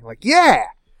 Just Rey. Like, yeah!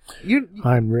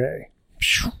 I'm Rey.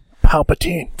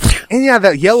 Palpatine. And yeah,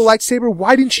 that yellow lightsaber,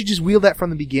 why didn't she just wield that from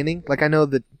the beginning? Like, I know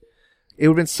that it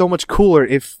would have been so much cooler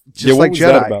if, just like Jedi.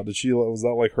 What was that about? Was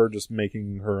that like her just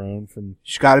making her own from...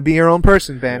 She's gotta be her own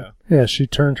person, Ben. Yeah, she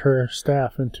turned her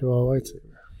staff into a lightsaber.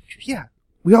 Yeah.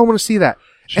 We all want to see that.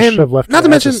 She should have left her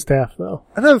as a staff, though.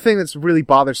 Another thing that's really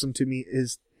bothersome to me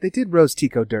is they did Rose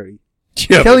Tico dirty.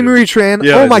 Yeah, Kelly Marie Tran,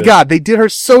 oh my god, they did her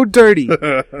so dirty.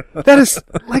 That is,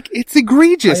 like, it's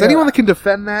egregious. Anyone that can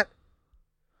defend that?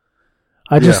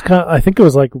 I think it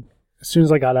was like, as soon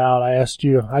as I got out, I asked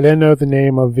you, I didn't know the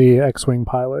name of the X-Wing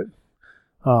pilot,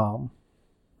 from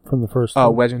the first one. Oh,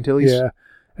 Wedge Antilles? Yeah.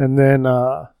 And then,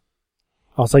 I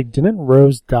was like, didn't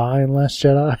Rose die in Last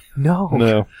Jedi?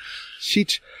 No.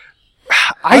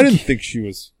 I didn't think she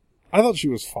was, I thought she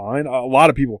was fine. A lot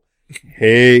of people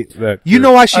hate that. You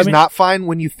know why she's not fine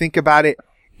when you think about it?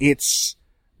 It's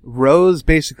Rose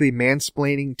basically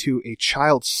mansplaining to a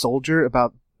child soldier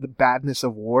about the badness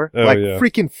of war.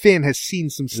 Freaking Finn has seen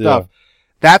some stuff. Yeah.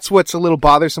 That's what's a little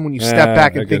bothersome when you step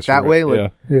back and think that way.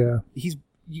 Like,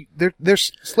 they're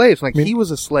slaves. Like, he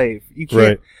was a slave. You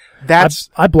can't. Right.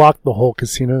 I blocked the whole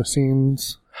casino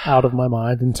scenes out of my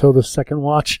mind until the second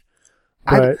watch.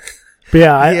 But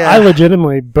I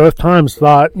legitimately both times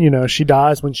thought, she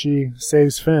dies when she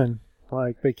saves Finn.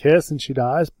 Like, they kiss and she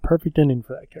dies. Perfect ending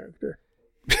for that character.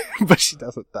 But she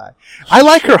doesn't die. I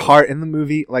like her heart in the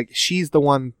movie. Like, she's the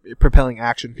one propelling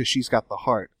action because she's got the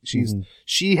heart.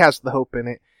 She has the hope in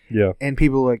it. Yeah. And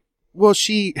people are like, well,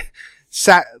 she's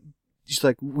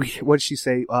like, what did she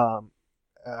say?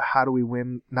 How do we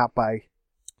win? Not by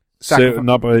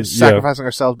sacrificing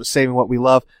ourselves, but saving what we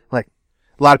love. Like,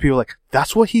 a lot of people are like,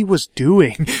 that's what he was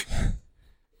doing.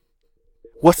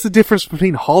 What's the difference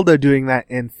between Haldo doing that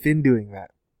and Finn doing that?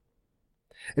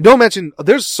 And don't mention,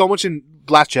 there's so much in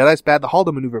Last Jedi it's bad. The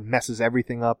Haldo maneuver messes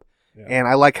everything up. Yeah. And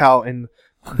I like how in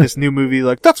this new movie,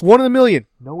 like, that's 1 in a million.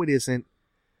 No, it isn't.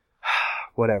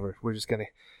 Whatever. We're just gonna,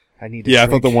 I need to drink.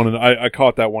 I thought I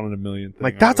caught that 1 in a million thing.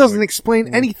 Like, that doesn't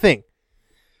explain anything.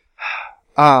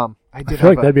 I feel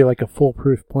like that'd be like a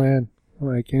foolproof plan.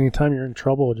 Like, anytime you're in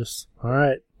trouble, just,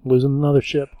 alright, losing another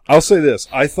ship. I'll say this.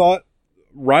 I thought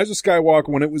Rise of Skywalker,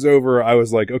 when it was over, I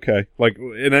was like, okay. Like,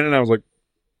 and then I was like,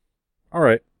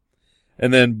 alright.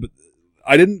 And then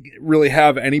I didn't really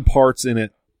have any parts in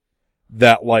it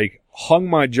that, like, hung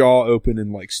my jaw open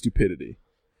in, like, stupidity.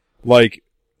 Like,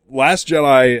 Last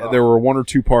Jedi, there were 1 or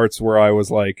 2 parts where I was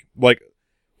like,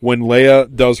 when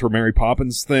Leia does her Mary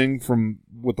Poppins thing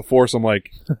with the Force, I'm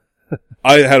like,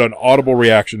 I had an audible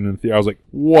reaction in the theater. I was like,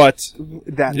 what?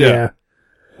 That's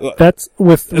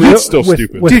it's still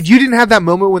stupid. Dude, you didn't have that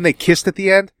moment when they kissed at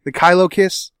the end? The Kylo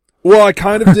kiss? Well, I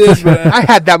kind of did, but I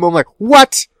had that moment like,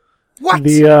 what? What?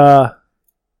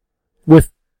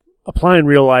 With applying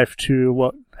real life to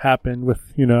what happened with,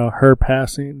 her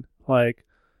passing, like,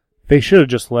 they should have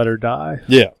just let her die.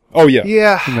 Yeah. Oh, yeah.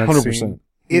 Yeah. 100%.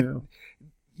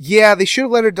 Yeah, they should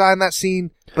have let her die in that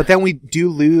scene, but then we do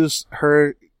lose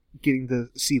her getting to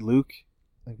see Luke.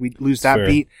 Like, we lose that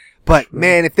beat. But,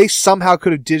 man, if they somehow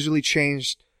could have digitally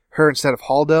changed her instead of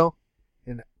Haldo,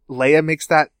 and Leia makes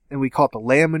that, and we call it the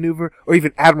Leia maneuver, or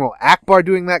even Admiral Akbar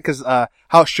doing that, because how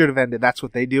it should have ended, that's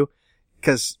what they do.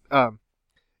 Because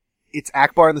it's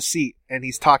Akbar in the seat, and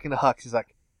he's talking to Hux. He's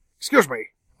like, excuse me,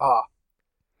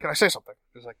 can I say something?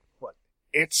 He's like, what?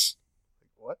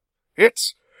 What?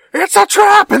 It's a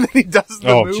trap! And then he does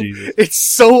the move. Jesus. It's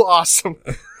so awesome.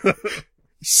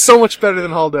 So much better than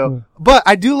Haldo. But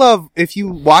I do love, I've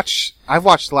watched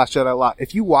The Last Jedi a lot.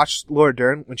 If you watch Laura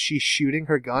Dern, when she's shooting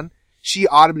her gun, she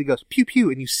audibly goes, pew pew,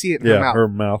 and you see it in her mouth. Her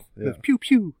mouth. Yeah. Goes, pew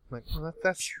pew. I'm like, well,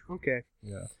 that's okay.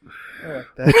 Yeah. I like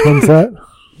that. Which one's that?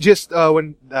 Just,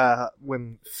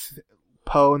 when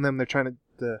Poe and them, they're trying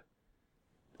to,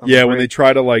 Yeah, when they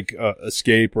try to like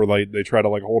escape or like they try to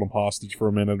like hold him hostage for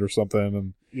a minute or something,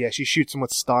 and yeah, she shoots him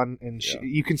with stun, and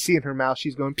you can see in her mouth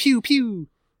she's going pew pew.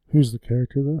 Who's the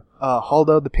character though?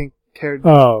 Holdo, the pink haired.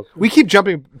 Oh, we keep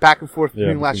jumping back and forth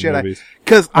between Last Jedi movies.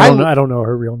 because I don't know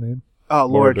her real name.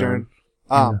 Laura Dern.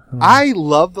 I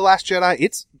love The Last Jedi.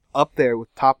 It's up there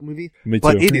with top movie,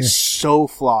 but it is so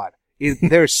flawed.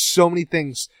 There's so many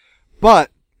things,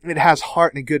 but it has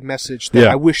heart and a good message that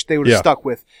I wish they would have stuck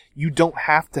with. You don't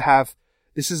have to have,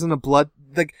 this isn't a blood,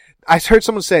 like, I heard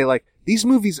someone say, like, these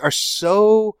movies are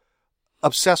so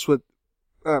obsessed with,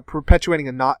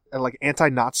 perpetuating like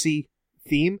anti-Nazi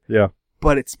theme. Yeah.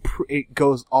 But it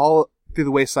goes all through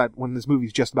the wayside when this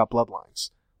movie's just about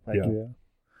bloodlines. Like,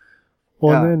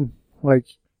 Well, and then, like,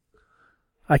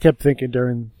 I kept thinking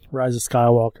during Rise of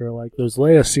Skywalker, like, those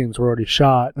Leia scenes were already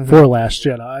shot for Last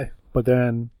Jedi, but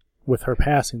then with her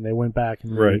passing, they went back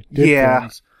and did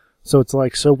things. So it's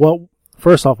like,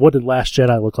 first off, what did Last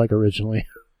Jedi look like originally?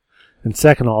 And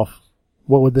second off,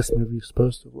 what would this movie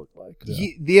supposed to look like?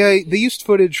 They used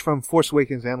footage from Force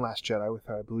Awakens and Last Jedi with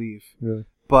her, I believe. Really?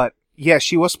 But, yeah,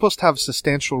 she was supposed to have a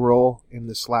substantial role in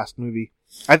this last movie.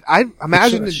 I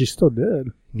imagine she still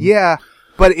did. Yeah,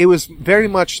 but it was very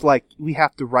much like we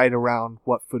have to write around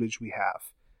what footage we have.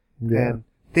 Yeah. And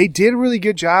they did a really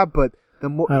good job, but the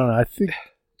more I don't know,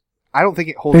 I don't think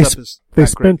it holds up as they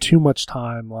spent too much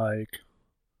time, like,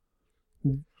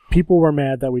 people were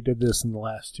mad that we did this in the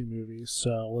last two movies,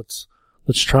 so let's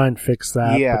try and fix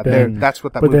that. Yeah, that's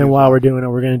what that but movie then while was. we're doing it,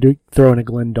 we're going to throw in a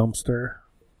Glenn Dumpster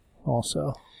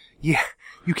also. Yeah,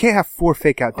 you can't have 4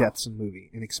 fake out deaths in a movie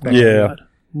and expect that.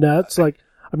 No, it's like,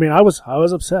 I mean, I was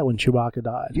upset when Chewbacca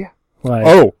died. Yeah.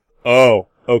 Like,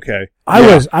 okay. I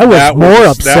was more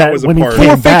upset when he came 4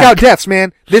 back. fake out deaths,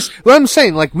 man. What I'm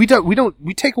saying, like, we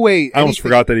take away. I almost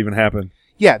forgot that even happened.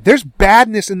 Yeah, there's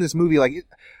badness in this movie. Like,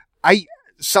 I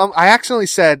accidentally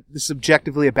said this is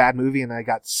objectively a bad movie, and I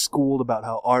got schooled about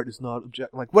how art is not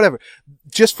objective. Like, whatever.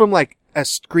 Just from like a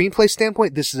screenplay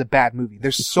standpoint, this is a bad movie.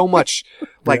 There's so much,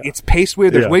 like, it's paced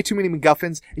weird. There's way too many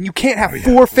MacGuffins, and you can't have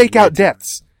 4 fake out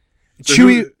deaths. So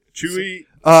Chewie,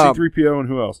 C-3PO, and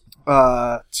who else?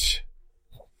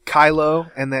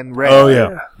 Kylo, and then Rey. Oh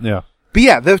yeah. But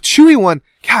yeah, the Chewie one.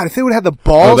 God, if they would have the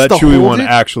balls that to Chewie hold one it,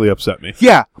 actually upset me.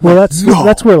 Yeah. Well,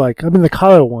 that's where, like, I mean, the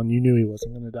Kylo one, you knew he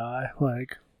wasn't going to die.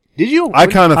 Like, did you? I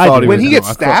kind of thought when he gets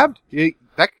stabbed,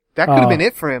 that could have been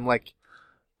it for him. Like,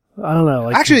 I don't know.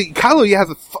 Like, actually, Kylo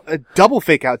has a double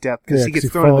fake out death because he gets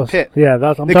thrown in the pit. Yeah,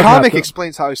 the comic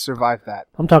explains how he survived that.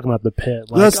 I'm talking about the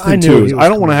pit. Like, that's the thing too. I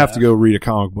don't want to have to go read a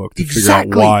comic book to figure out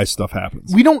why stuff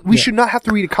happens. We should not have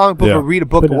to read a comic book or read a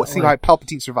book to see how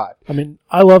Palpatine survived. I mean,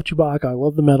 I love Chewbacca. I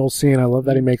love the metal scene. I love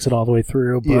that he makes it all the way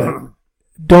through.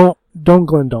 But don't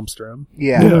Glenn Dumpster him.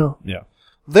 Yeah. You know? Yeah.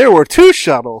 There were 2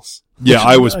 shuttles. Yeah,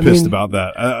 I was pissed about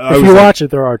that. If you watch it,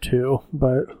 there are 2,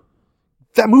 but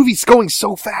that movie's going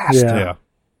so fast.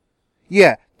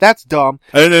 Yeah, that's dumb.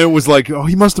 And it was like,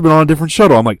 he must have been on a different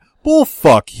shuttle. I'm like, bull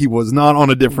fuck, he was not on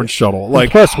a different shuttle. Like,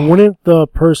 and plus, wouldn't the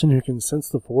person who can sense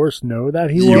the Force know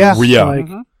that he was? Yeah.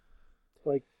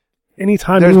 Like,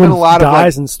 anytime there's anyone been a lot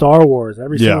dies of, in Star Wars,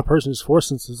 every single person who's Force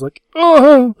sense is like,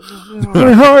 oh,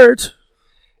 my heart.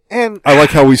 And I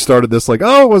like how we started this, like,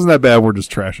 it wasn't that bad, we're just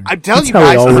trashing. I'm telling you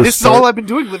guys, this is all I've been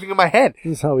doing, living in my head.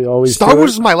 This is how we always Star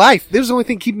Wars is my life. This was the only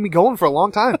thing keeping me going for a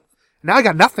long time. Now I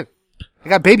got nothing. I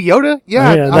got Baby Yoda. Yeah,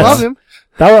 I love him.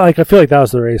 I feel like that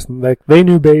was the race. Like, they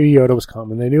knew Baby Yoda was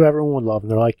coming. They knew everyone would love him.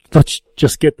 They're like, let's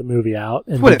just get the movie out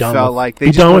and be done with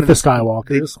be done with the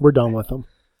Skywalkers. We're done with them.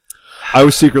 I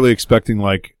was secretly expecting,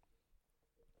 like,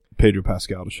 Pedro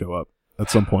Pascal to show up at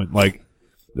some point. Like,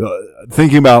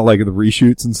 thinking about, like, the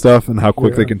reshoots and stuff and how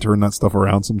quick they can turn that stuff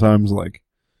around sometimes. Like,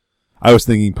 I was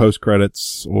thinking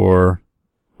post-credits or,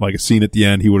 like, a scene at the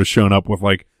end, he would have shown up with,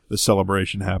 like, the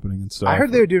celebration happening and stuff. I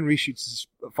heard they were doing reshoots as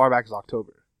far back as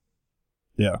October.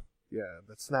 Yeah. Yeah,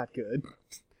 that's not good.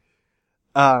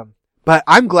 But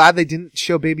I'm glad they didn't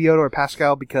show Baby Yoda or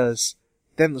Pascal because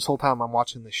then this whole time I'm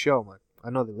watching this show, I'm like, I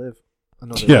know they live. I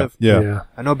know they live. Yeah.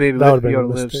 I know Baby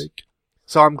Yoda lives.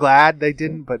 So I'm glad they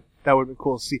didn't, but that would have been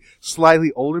cool to see.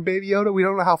 Slightly older Baby Yoda. We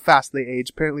don't know how fast they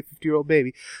age. Apparently 50-year-old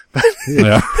baby.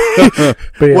 Yeah. But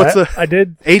yeah, what's I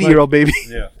did 80-year-old baby?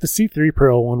 Yeah. The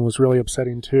C-3PO one was really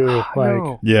upsetting too.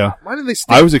 Like, yeah. Why did they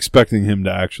I was expecting him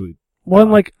to actually.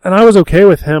 Well, and I was okay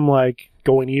with him, like,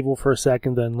 going evil for a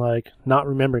second, then, like, not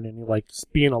remembering any, like,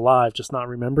 being alive, just not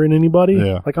remembering anybody.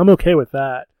 Yeah. Like, I'm okay with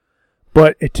that.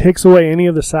 But it takes away any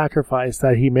of the sacrifice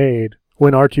that he made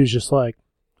when R2's just like,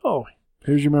 oh,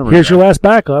 here's your memory. Here's your last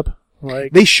backup.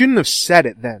 Like, they shouldn't have said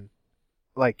it then.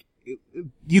 Like,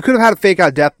 you could have had a fake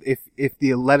out death if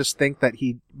they let us think that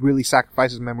he really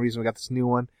sacrificed his memories and we got this new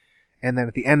one. And then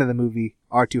at the end of the movie,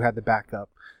 R2 had the backup.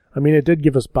 I mean, it did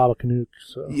give us Baba Kanook,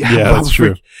 so. Yeah, that's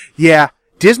true. Yeah.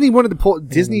 Disney wanted to pull,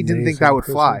 Disney didn't think that would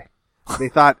person. fly. They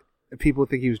thought people would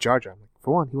think he was Jar Jar.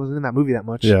 For one, he wasn't in that movie that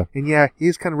much. Yeah. And yeah, he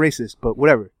is kind of racist, but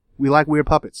whatever. We like weird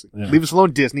puppets. Yeah. Leave us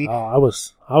alone, Disney. Oh, I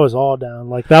was all down.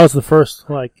 Like, that was the first,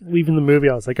 like, leaving the movie,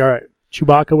 I was like, alright,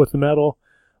 Chewbacca with the medal,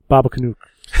 Baba Kanook.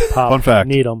 Pop, Fun fact.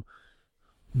 Need him.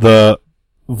 The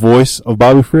voice of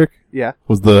Bobby Frick Yeah.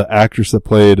 was the actress that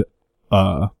played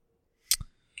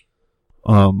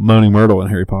Moaning Myrtle in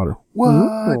Harry Potter. What?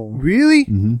 Ooh. Really?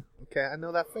 Mm-hmm. Okay, I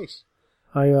know that face.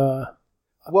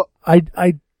 Well,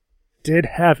 I did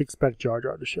half expect Jar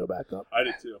Jar to show back up. I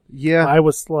did too. Yeah. I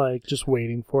was like just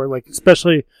waiting for it, like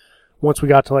especially once we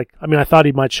got to like. I mean, I thought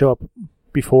he might show up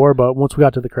before, but once we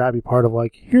got to the crabby part of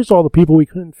like, here's all the people we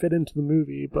couldn't fit into the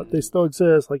movie, but they still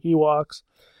exist, like Ewoks.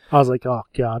 I was like, oh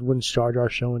god, when's Jar Jar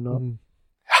showing up?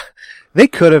 They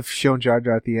could have shown Jar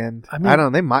Jar at the end. I mean- I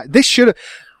don't know. They should have.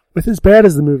 With as bad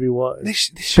as the movie was, They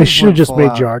they should have just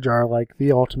made out. Jar Jar like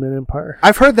the ultimate empire.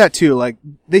 I've heard that too. Like,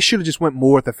 they should have just went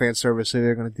more with the fan service if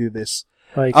they're going to do this.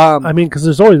 Like, Um, I mean, because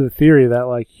there's always the theory that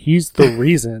like he's the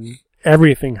reason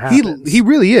everything happens. He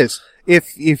really is.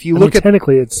 If you I look mean, at,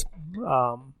 technically, it's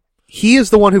he is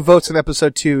the one who votes in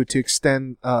episode 2 to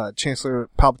extend Chancellor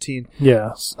Palpatine's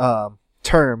yeah.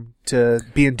 term to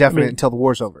be indefinite I mean, until the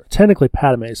war's over. Technically,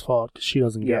 Padme's fault because she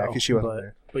doesn't Yeah, go. because she wasn't but,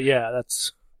 there. But yeah,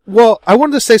 that's Well, I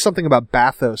wanted to say something about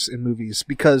bathos in movies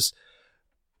because,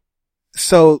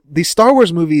 so these Star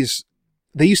Wars movies,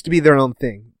 they used to be their own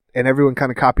thing and everyone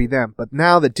kind of copied them. But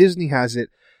now that Disney has it,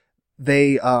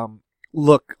 they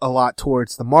look a lot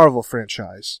towards the Marvel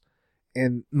franchise.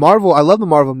 And Marvel, I love the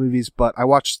Marvel movies, but I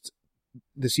watched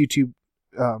this YouTube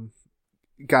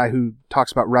guy who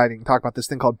talks about writing, talk about this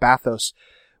thing called bathos,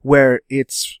 where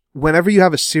it's whenever you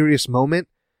have a serious moment,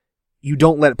 you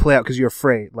don't let it play out because you're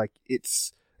afraid. Like,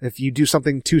 it's, if you do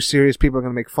something too serious, people are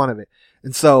going to make fun of it.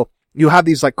 And so you have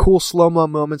these like cool slow-mo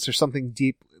moments or something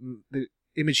deep. The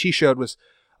image he showed was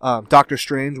Doctor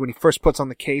Strange when he first puts on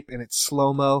the cape and it's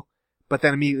slow-mo, but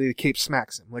then immediately the cape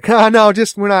smacks him. Like, no,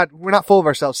 just, we're not full of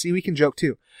ourselves. See, we can joke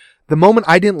too. The moment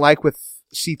I didn't like with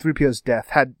C-3PO's death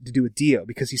had to do with Dio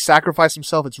because he sacrificed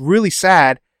himself. It's really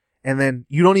sad. And then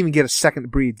you don't even get a second to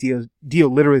breathe. Dio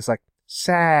literally is like,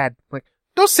 sad. Like,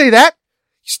 don't say that,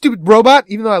 you stupid robot.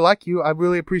 Even though I like you, I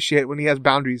really appreciate when he has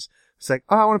boundaries. It's like,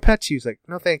 oh, I want to pet you. He's like,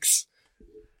 no thanks.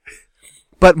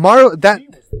 But Mario, there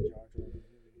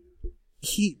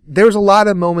was a lot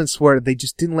of moments where they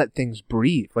just didn't let things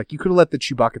breathe. Like, you could have let the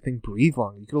Chewbacca thing breathe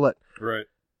longer. You could have let, Right.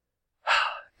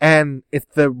 and if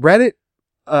the Reddit,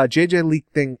 JJ leak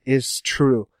thing is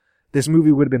true, this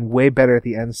movie would have been way better at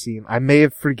the end scene. I may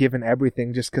have forgiven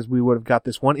everything just because we would have got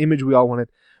this one image we all wanted.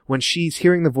 When she's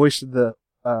hearing the voice of the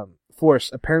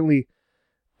Force, apparently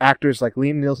actors like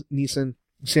Liam Neeson,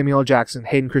 Samuel L. Jackson,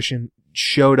 Hayden Christensen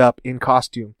showed up in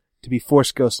costume to be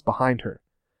Force ghosts behind her.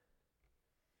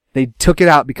 They took it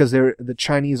out because they're the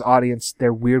Chinese audience.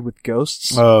 They're weird with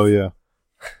ghosts. Oh yeah,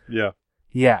 yeah.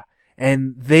 Yeah,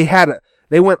 and they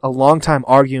went a long time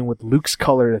arguing with Luke's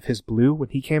color of his blue when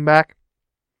he came back.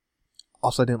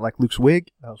 Also, I didn't like Luke's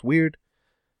wig. That was weird.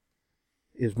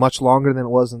 It was much longer than it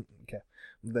was. Okay,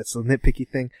 that's a nitpicky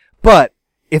thing. But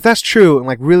if that's true, and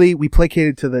like really we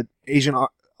placated to the Asian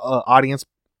audience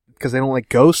because they don't like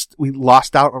ghosts, we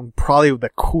lost out on probably the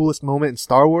coolest moment in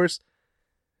Star Wars.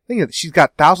 Think of it. She's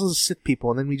got thousands of Sith people,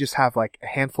 and then we just have like a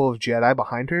handful of Jedi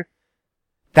behind her.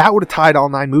 That would have tied all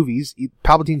 9 movies.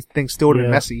 Palpatine's thing still would have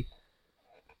been messy.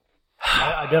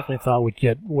 I definitely thought we'd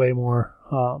get way more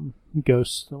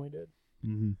ghosts than we did.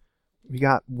 Mm-hmm. We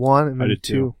got 1 and I then did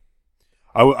 2. too.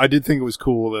 I did think it was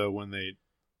cool though when the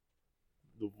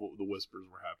whispers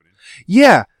were happening.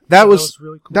 Yeah, that was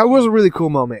really cool. that was a really cool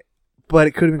moment. But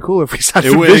it could have been cooler if we saw the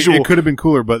It visual. could have been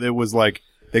cooler, but it was like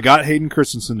they got Hayden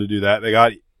Christensen to do that. They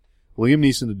got Liam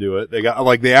Neeson to do it.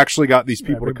 They actually got these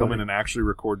people to come in and actually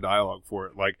record dialogue for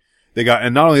it. Like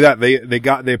and not only that,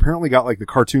 they apparently got like the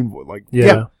cartoon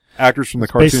actors from the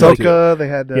cartoon. Ahsoka, they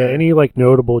had any like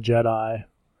notable Jedi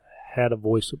had a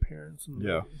voice appearance.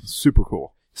 Yeah, super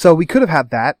cool. So we could have had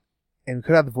that, and we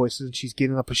could have the voices, and she's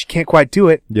getting up, but she can't quite do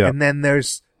it. Yeah. And then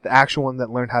there's the actual one that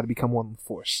learned how to become one with the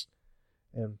Force.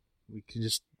 And we can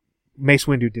just... Mace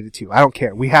Windu did it too. I don't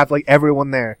care. We have like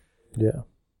everyone there. Yeah.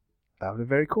 That would be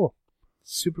very cool.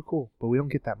 Super cool. But we don't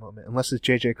get that moment, unless this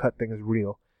JJ cut thing is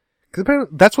real. Because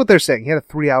apparently, that's what they're saying. He had a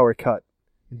 3-hour cut.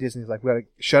 And Disney's like, we gotta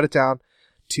shut it down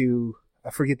to...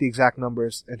 I forget the exact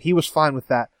numbers. And he was fine with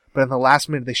that. But in the last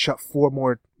minute, they shaved 4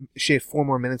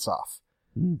 more minutes off.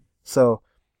 So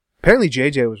Apparently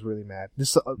JJ was really mad.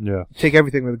 This take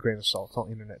everything with a grain of salt. It's all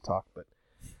internet talk, but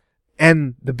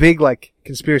and the big like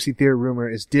conspiracy theory rumor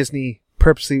is Disney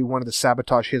purposely wanted to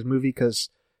sabotage his movie because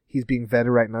he's being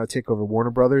vetted right now to take over Warner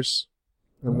Brothers,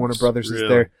 and Warner Brothers is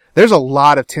there. There's a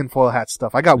lot of tinfoil hat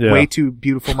stuff. I got way too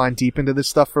beautiful mind deep into this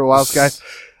stuff for a while, guys,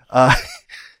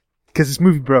 because this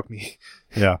movie broke me.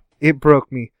 Yeah, it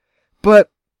broke me, but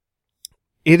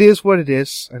it is what it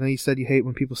is. I know you said you hate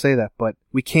when people say that, but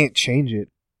we can't change it.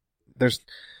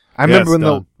 I remember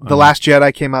when the Last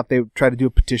Jedi came out, they tried to do a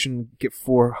petition, get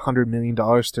 $400 million to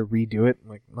redo it. I'm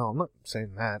like, no, I'm not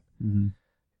saying that. Mm-hmm.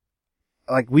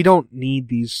 Like, we don't need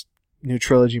these new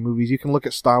trilogy movies. You can look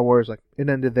at Star Wars, like, it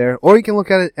ended there. Or you can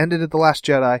look at it, ended at The Last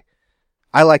Jedi.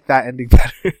 I like that ending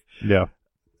better. Yeah.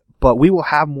 But we will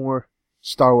have more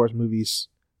Star Wars movies,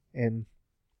 and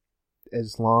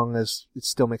as long as it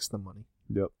still makes them money.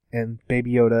 Yep. And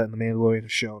Baby Yoda and The Mandalorian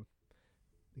have shown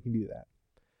they can do that.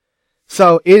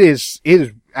 So it is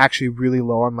actually really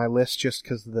low on my list just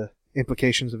because of the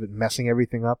implications of it messing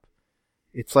everything up.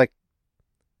 It's like,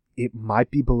 it might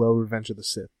be below Revenge of the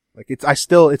Sith. Like,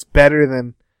 it's better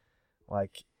than,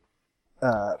 like,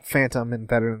 Phantom and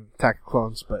better than Attack of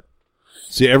Clones, but.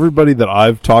 See, everybody that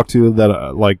I've talked to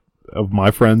that, like, of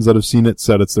my friends that have seen it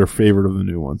said it's their favorite of the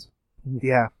new ones.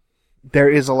 Yeah.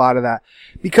 There is a lot of that.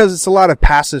 Because it's a lot of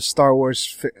passive Star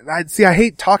Wars. I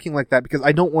hate talking like that because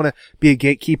I don't want to be a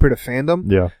gatekeeper to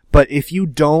fandom. Yeah. But if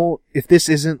this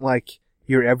isn't like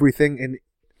your everything, and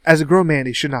as a grown man,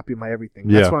 it should not be my everything.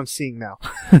 That's what I'm seeing now.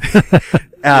 It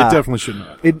definitely should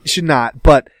not. It should not.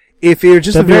 But if you're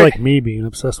just that'd be like me being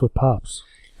obsessed with Pops.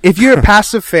 If you're a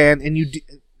passive fan and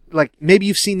like, maybe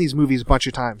you've seen these movies a bunch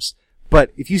of times, but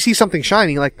if you see something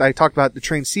shiny, like I talked about the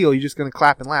trained seal, you're just going to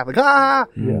clap and laugh. Like, ah!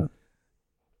 Yeah.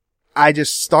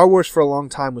 Star Wars for a long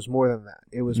time was more than that.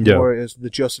 It was more, it was the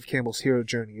Joseph Campbell's hero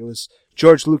journey. It was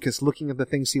George Lucas looking at the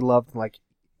things he loved, like,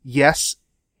 yes,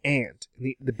 and.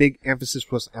 The big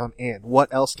emphasis was on and.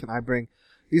 What else can I bring?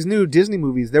 These new Disney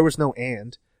movies, there was no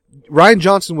and. Rian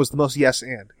Johnson was the most yes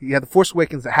and. He had The Force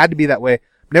Awakens that had to be that way.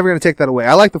 I'm never going to take that away.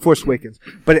 I like The Force Awakens,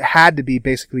 but it had to be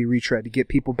basically retread to get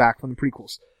people back from the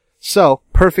prequels. So,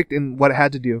 perfect in what it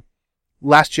had to do.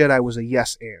 Last Jedi was a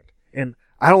yes and. And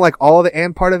I don't like all of the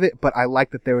and part of it, but I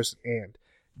like that there was an and.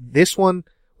 This one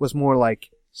was more like,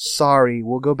 sorry,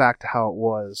 we'll go back to how it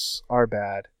was. Our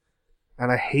bad.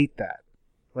 And I hate that.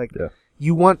 Like,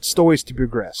 you want stories to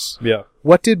progress. Yeah.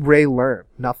 What did Rey learn?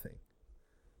 Nothing.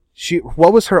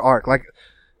 What was her arc? Like,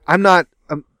 I'm not,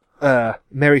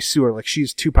 Mary Sue, like,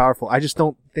 she's too powerful. I just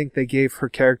don't think they gave her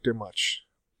character much.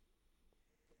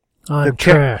 I'm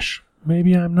trash.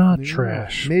 Maybe I'm not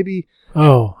trash. Maybe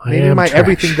Maybe my trash.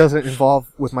 everything doesn't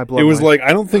involve with my blood. It was like,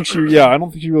 I don't think she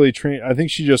really trained. I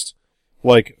think she just,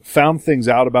 like, found things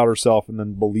out about herself and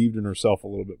then believed in herself a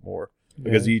little bit more.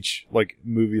 Because each, like,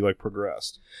 movie, like,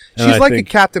 progressed. And she's like a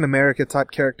Captain America type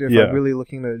character if I'm really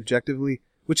looking at it objectively,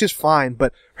 which is fine,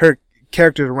 but her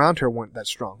characters around her weren't that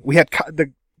strong. We had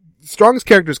the strongest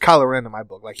character is Kylo Ren in my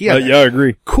book. Like, he had I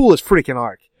agree. Coolest freaking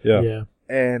arc. Yeah.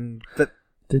 And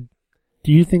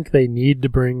do you think they need to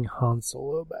bring Han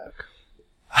Solo back?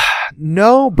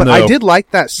 No, but I did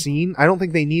like that scene. I don't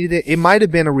think they needed it. It might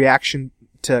have been a reaction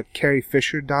to Carrie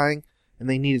Fisher dying, and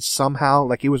they needed somehow,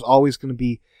 like, it was always going to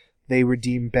be, they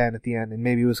redeem Ben at the end, and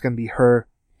maybe it was going to be her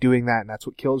doing that, and that's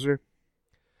what kills her.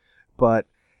 But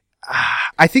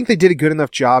I think they did a good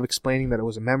enough job explaining that it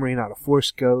was a memory, not a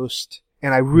Force ghost.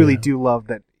 And I really do love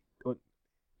that when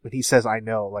he says, I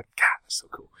know, like, God, that's so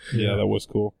cool. Yeah, that was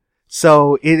cool.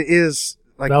 So it is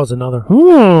like... That was another,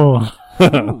 ooh.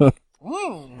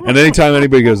 And anytime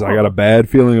anybody goes, I got a bad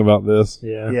feeling about this.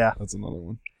 Yeah. That's another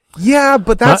one. Yeah,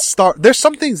 but that's there's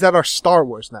some things that are Star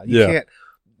Wars now. You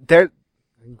can't,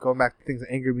 going back to things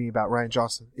that angered me about Rian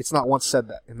Johnson. It's not once said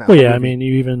that in that movie. I mean,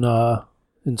 you even,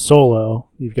 in Solo,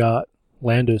 you've got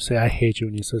Lando say, I hate you,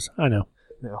 and he says, I know.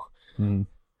 No. Mm.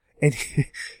 And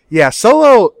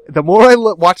Solo, the more I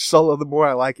watch Solo, the more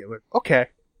I like it. Like, okay.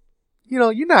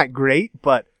 You're not great,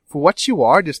 but for what you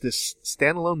are, just this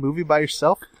standalone movie by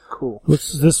yourself, cool.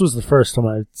 This was the first time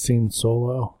I'd seen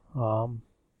Solo.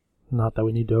 Not that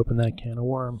we need to open that can of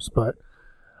worms, but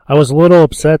I was a little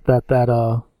upset that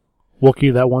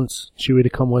Wookiee that wants Chewie to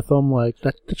come with him, like,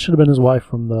 that should have been his wife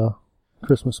from the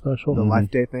Christmas special. The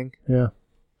Life Day thing? Yeah.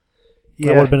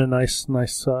 That would have been a nice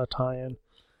tie-in.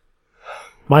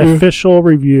 My official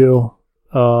review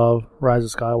of Rise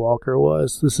of Skywalker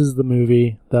was, this is the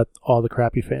movie that all the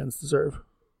crappy fans deserve.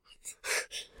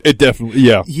 It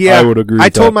definitely, I would agree with I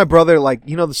told my brother, like,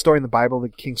 the story in the Bible,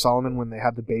 that King Solomon, when they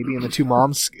had the baby and the two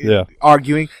moms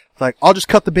arguing, like, I'll just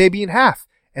cut the baby in half.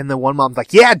 And the one mom's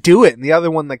like, yeah, do it. And the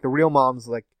other one, like, the real mom's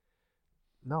like,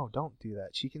 no, don't do that.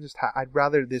 She can just. I'd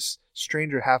rather this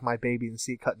stranger have my baby than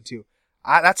see it cut in two.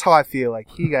 That's how I feel.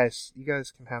 Like you guys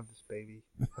can have this baby.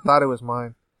 I thought it was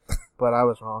mine, but I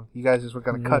was wrong. You guys just were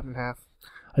gonna cut in half.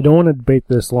 I don't want to debate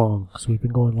this long because we've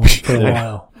been going long for a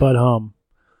while. But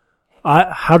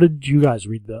how did you guys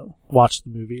watch the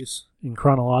movies in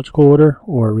chronological order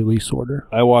or release order?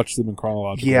 I watched them in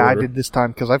chronological order. Yeah, I did this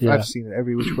time because I've seen it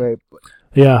every which way. But.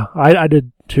 Yeah, I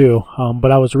did too.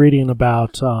 But I was reading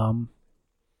about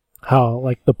how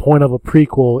like the point of a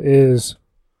prequel is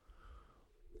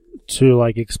to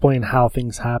like explain how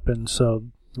things happen. So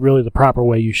really, the proper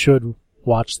way you should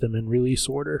watch them in release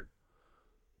order.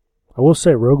 I will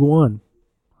say Rogue One,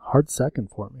 hard second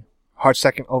for me. Hard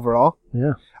second overall.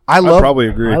 Yeah, I probably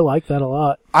agree. I like that a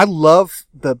lot. I love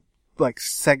the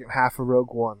second half of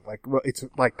Rogue One. Like it's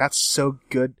like that's so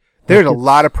good. There's a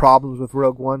lot of problems with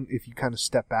Rogue One if you kind of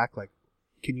step back. Like,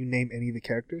 can you name any of the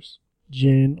characters?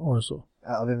 Jyn Orso.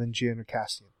 Other than Jyn or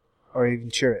Cassian, or even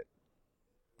Chirrut.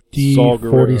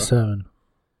 D-47.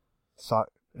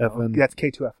 FN. That's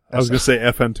K2F. I was gonna say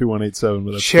FN2187,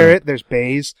 but that's Chirrut. There's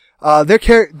Baze.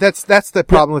 That's the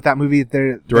problem with that movie.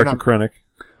 Director Krennic.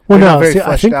 Well, they're not no, very see, I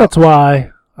fleshed think out. that's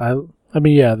why I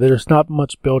mean, yeah, there's not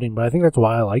much building, but I think that's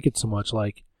why I like it so much.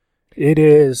 Like, it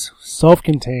is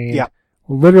self-contained. Yeah.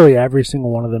 Literally every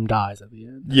single one of them dies at the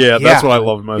end. Yeah, that's what I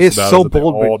love most It's about so it. That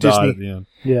bold they all with die Disney. at the end.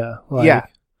 Yeah. Yeah.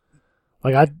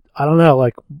 I don't know,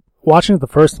 like, watching it the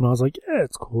first time, I was like, yeah,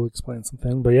 it's cool, explain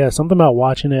something. But yeah, something about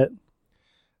watching it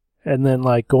and then,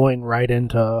 like, going right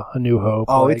into A New Hope.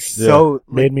 Oh, like, it's so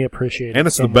made me appreciate it. And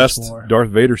it's so the best much more. Darth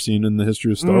Vader scene in the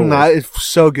history of Star Wars. No, it's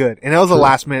so good, and that was a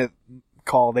last minute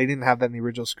call. They didn't have that in the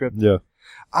original script. Yeah.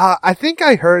 I think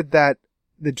I heard that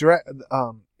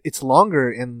it's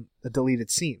longer in the deleted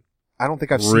scene. I don't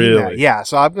think I've seen that. Yeah,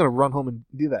 so I'm gonna run home and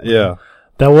do that. Yeah.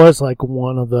 That was like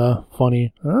one of the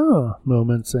funny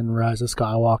moments in Rise of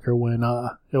Skywalker when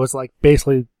it was like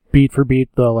basically beat for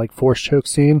beat the like force choke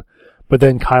scene, but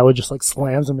then Kylo just like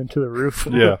slams him into the roof.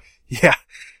 Yeah. Yeah.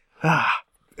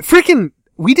 Freaking,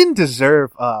 we didn't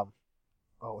deserve.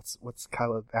 What's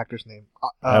Kylo the actor's name?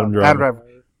 Adam Driver.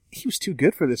 He was too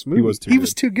good for this movie. He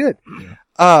was too good.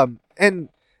 Yeah. And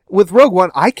with Rogue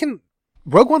One,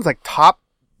 Rogue One's like top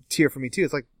tier for me too.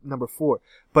 It's like number 4.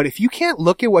 But if you can't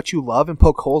look at what you love and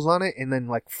poke holes on it and then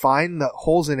like find the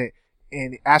holes in it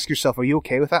and ask yourself, are you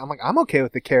okay with that? I'm like, I'm okay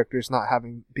with the characters not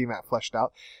being that fleshed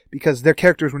out because their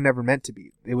characters were never meant to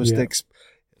be. It was it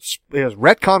was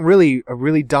retcon a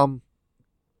really dumb,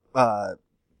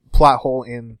 plot hole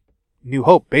in New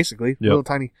Hope, basically. Little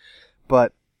tiny,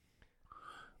 but.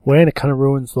 Well, and it kind of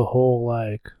ruins the whole,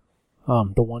 like,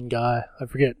 the one guy, I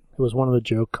forget, it was one of the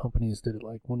joke companies did it,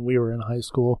 like, when we were in high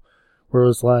school, where it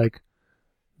was, like,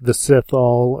 the Sith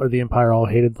or the Empire all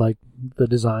hated, like, the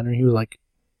designer. He was like,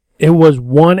 it was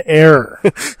one error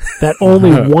that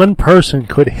only one person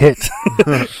could hit.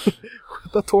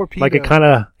 The torpedo. Like, it kind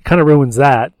of ruins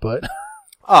that, but.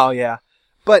 Oh, yeah.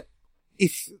 But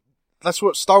that's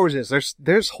what Star Wars is.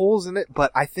 There's holes in it,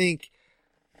 but I think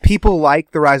people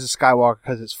like The Rise of Skywalker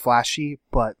because it's flashy,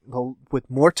 but with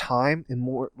more time and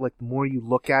more, like, the more you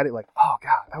look at it, like, oh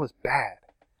god, that was bad.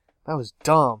 That was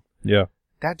dumb. Yeah.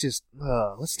 That just,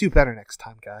 let's do better next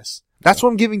time, guys. That's what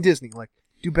I'm giving Disney. Like,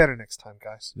 do better next time,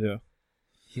 guys. Yeah.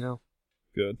 You know?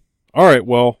 Good. All right.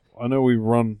 Well, I know we've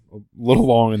run a little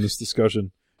long in this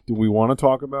discussion. Do we want to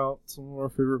talk about some of our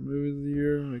favorite movies of the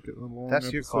year? Make it a long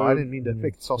That's your episode? call. I didn't mean to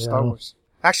make it all Star Wars.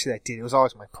 Actually, I did. It was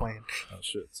always my plan. Oh,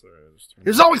 shit. Sorry. It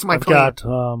was always my plan. I've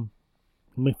got,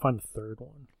 let me find the third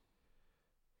one.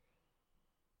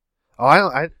 Oh,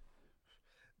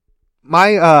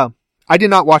 I did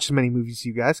not watch as many movies as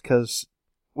you guys because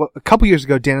a couple years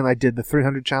ago, Dan and I did the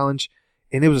 300 challenge,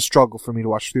 and it was a struggle for me to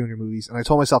watch 300 movies, and I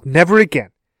told myself never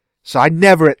again. So I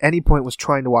never at any point was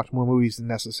trying to watch more movies than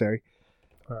necessary.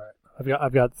 All right,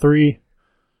 I've got 3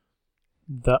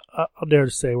 that I'll dare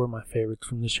to say were my favorites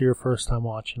from this year. First time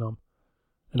watching them,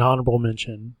 an honorable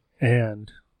mention,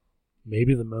 and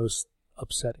maybe the most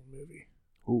upsetting movie.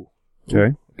 Ooh.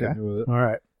 Okay. Okay. With it. All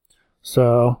right,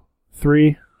 so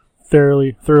 3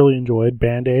 thoroughly enjoyed.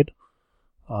 Band-Aid.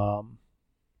 That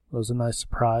was a nice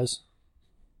surprise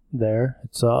there.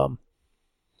 It's I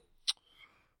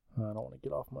don't want to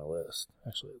get off my list.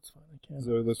 Actually, it's fine. I can.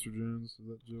 Zoe Lister-Jones. Is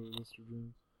that Zoe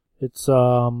Lister-Jones? It's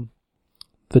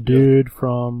the dude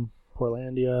from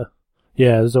Portlandia.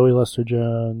 Yeah, Zoe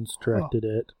Lister-Jones directed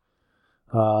it.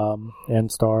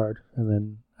 And starred, and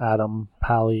then Adam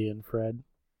Pally and Fred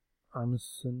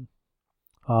Armisen.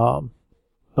 That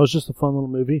was just a fun little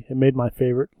movie. It made my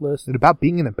favorite list. Is it about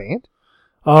being in a band?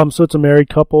 So it's a married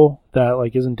couple that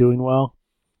like isn't doing well,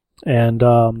 and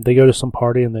they go to some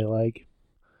party and they like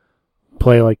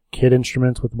play like kid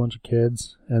instruments with a bunch of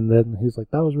kids, and then he's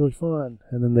like, that was really fun.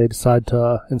 And then they decide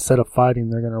to, instead of fighting,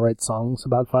 they're going to write songs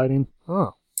about fighting.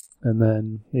 Oh. And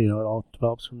then, it all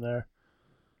develops from there.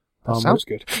 That sounds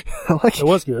good. I like it. It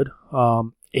was good.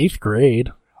 8th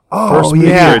grade. Oh,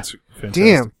 yeah.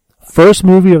 Damn. First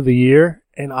movie of the year,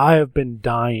 and I have been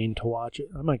dying to watch it.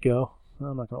 I might go.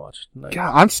 I'm not going to watch it tonight.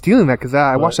 God, I'm stealing that because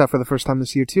I watched that for the first time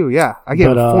this year, too. Yeah. I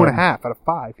gave it 4.5 out of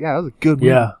 5. Yeah, that was a good movie.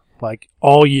 Yeah. Like,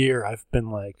 all year, I've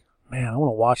been like, man, I want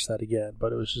to watch that again.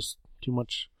 But it was just too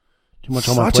much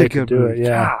on my plate to do it.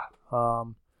 Yeah.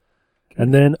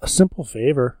 And then A Simple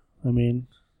Favor. I mean,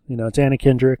 it's Anna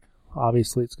Kendrick.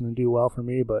 Obviously, it's going to do well for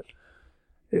me, but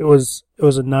it was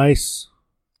a nice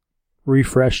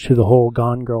refresh to the whole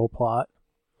Gone Girl plot.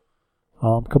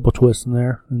 A couple twists in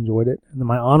there. Enjoyed it. And then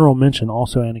my honorable mention,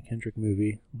 also Anna Kendrick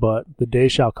movie, but The Day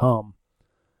Shall Come.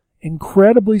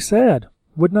 Incredibly sad.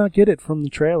 Would not get it from the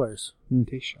trailers.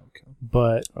 Day Shall Come.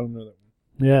 But I don't know that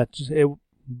one. Yeah, it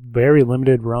very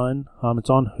limited run. It's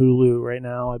on Hulu right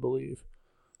now, I believe.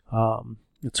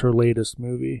 It's her latest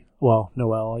movie. Well,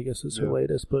 Noelle, I guess, is her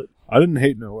latest, but I didn't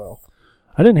hate Noelle.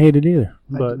 I didn't hate it either.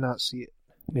 But I did not see it.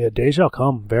 Yeah, Day Shall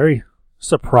Come. Very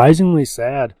surprisingly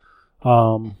sad,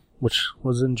 which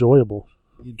was enjoyable.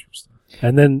 Interesting.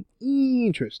 And then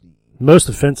Interesting. Most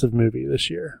offensive movie this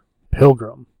year,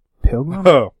 Pilgrim. Pilgrim?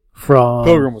 Oh, From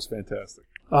Pilgrim was fantastic.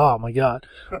 Oh my God,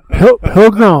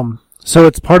 Pilgrim. So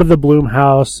it's part of the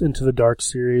Blumhouse Into the Dark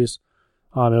series.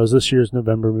 It was this year's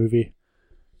November movie.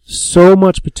 So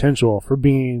much potential for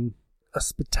being a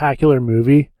spectacular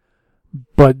movie,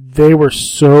 but they were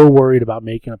so worried about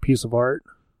making a piece of art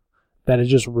that it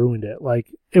just ruined it.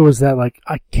 Like, it was that, like,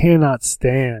 I cannot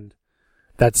stand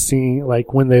that scene,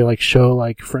 like, when they, like, show,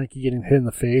 like, Frankie getting hit in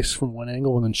the face from one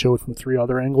angle and then show it from 3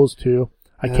 other angles, too.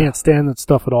 I can't stand that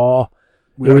stuff at all.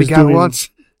 We already got once.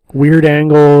 Weird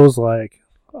angles, like,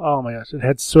 oh my gosh, it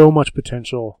had so much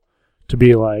potential to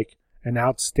be, like, an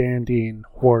outstanding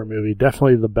horror movie.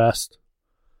 Definitely the best,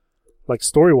 like,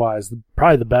 story-wise,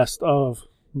 probably the best of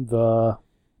the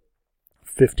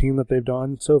 15 that they've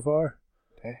done so far.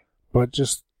 Okay. But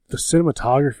just the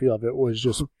cinematography of it was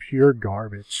just pure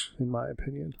garbage, in my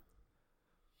opinion.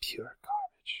 Pure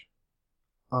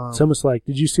garbage. It's almost like,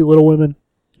 did you see Little Women?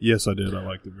 Yes, I did. I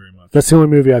liked it very much. That's the only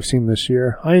movie I've seen this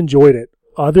year. I enjoyed it,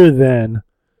 other than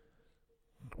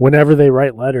whenever they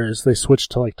write letters, they switch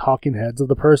to, like, talking heads of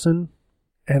the person,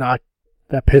 and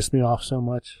that pissed me off so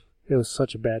much. It was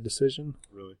such a bad decision.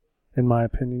 Really? In my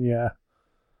opinion, yeah.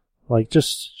 Like,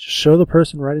 just show the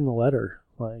person writing the letter.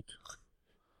 Like,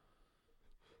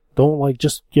 don't, like,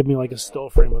 just give me, like, a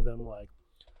still frame of them, like,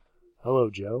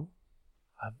 hello, Joe.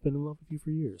 I've been in love with you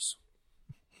for years.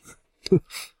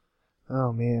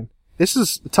 Oh, man. This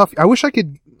is tough. I wish I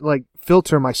could, like,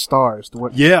 filter my stars.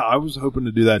 Yeah, I was hoping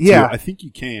to do that, too. Yeah. I think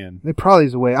you can. It probably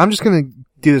is a way. I'm just going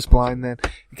to do this blind, then,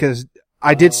 because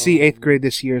I did see 8th grade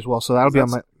this year as well, so that'll be on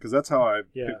my... Because that's how I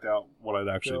picked out what I'd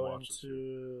actually watch. Go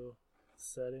into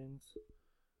settings,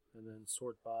 and then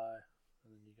sort by,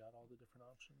 and then you got all the different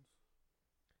options.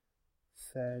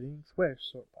 Settings. Where?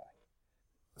 Sort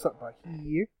by. Sort by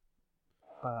here.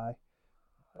 By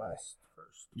first.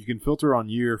 You can filter on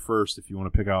year first if you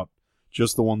want to pick out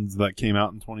just the ones that came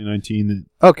out in 2019 that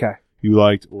Okay. you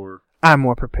liked, or I'm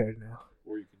more prepared now.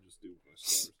 or you can just do it by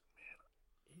stars.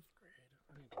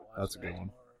 That's a good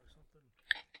one.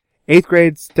 8th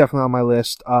grade's definitely on my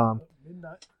list.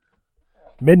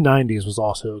 Mid-90s was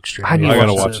also extremely I I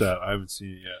gotta impressive. watch that. I haven't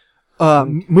seen it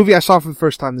yet. Movie I saw for the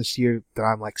first time this year that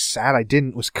I'm, like, sad I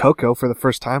didn't was Coco for the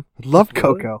first time. I loved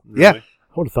Really? Coco. Really? Yeah. I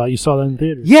would have thought you saw that in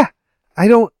theaters. Yeah. I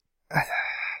don't...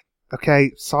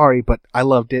 Okay, sorry, but I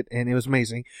loved it, and it was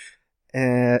amazing.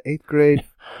 8th grade...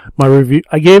 My review,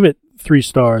 I gave it 3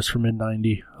 stars for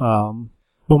mid-90.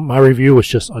 But my review was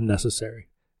just unnecessary.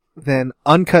 Then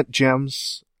Uncut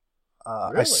Gems,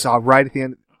 I saw right at the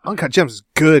end. Uncut Gems is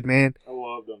good, man. I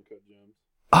loved Uncut Gems.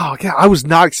 Oh, yeah, I was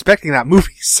not expecting that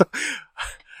movie. So,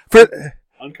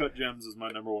 Uncut Gems is my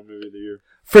number 1 movie of the year.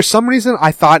 for some reason,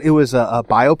 I thought it was a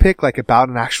biopic, like about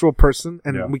an actual person,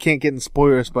 and Yeah. we can't get in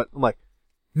spoilers, but I'm like,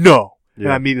 no. Yeah.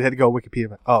 And I immediately had to go Wikipedia.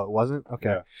 I'm like, oh, it wasn't? Okay.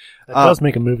 Yeah. That does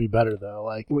make a movie better, though.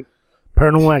 Like,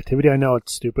 Paranormal Activity, I know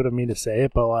it's stupid of me to say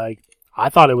it, but, like, I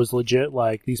thought it was legit.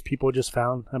 Like, these people just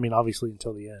found, I mean, obviously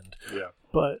until the end. Yeah.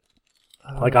 But,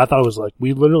 like, I thought it was like,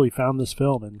 we literally found this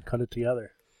film and cut it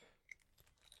together.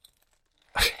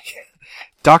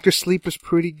 Dr. Sleep is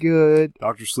pretty good.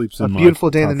 Dr. Sleep's A in my Beautiful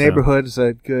Day in the top 10. Neighborhood is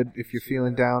a good if you're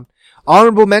feeling down.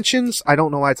 Honorable mentions. I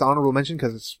don't know why it's honorable mention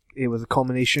because it was a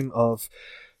culmination of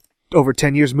over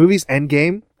 10 years of movies.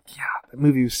 Endgame. Yeah, that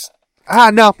movie was...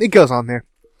 no, it goes on there.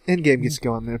 Endgame gets to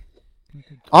go on there.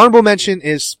 Honorable mention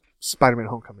is Spider-Man: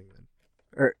 Homecoming.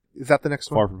 Or is that the next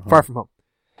one? Far From Home. Far From Home.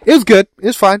 It was good. It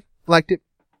was fine. Liked it,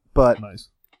 but Nice.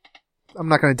 I'm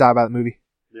not going to die about the movie.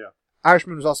 Yeah.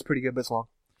 Irishman was also pretty good, but it's long.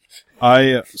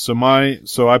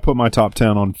 So I put my top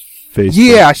 10 on Facebook.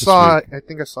 Yeah, I this saw week. it. I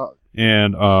think I saw it.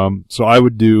 And so I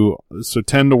would do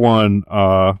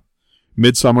 10-1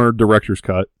 Midsummer director's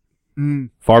cut.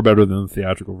 Far better than the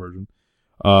theatrical version.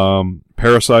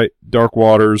 Parasite, Dark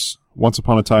Waters, Once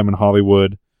Upon a Time in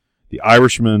Hollywood, The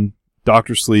Irishman,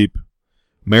 Dr. Sleep,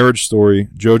 Marriage Story,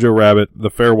 Jojo Rabbit, The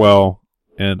Farewell,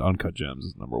 and Uncut Gems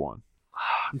is number 1.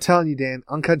 I'm telling you, Dan,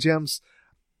 Uncut Gems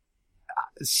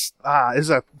is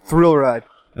a thrill ride.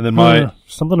 And then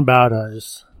something about it,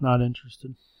 just not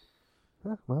interested.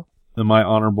 Well, then my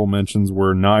honorable mentions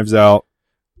were Knives Out,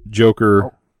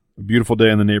 Joker, A Beautiful Day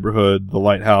in the Neighborhood, The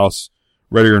Lighthouse,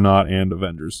 Ready or Not, and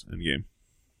Avengers Endgame.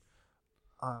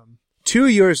 two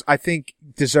of yours, I think,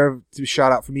 deserve to be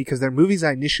shout out for me because they're movies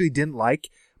I initially didn't like,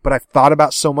 but I've thought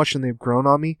about so much and they've grown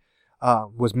on me.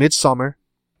 Was Midsommar.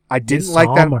 I didn't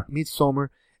like that. Midsommar.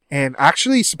 And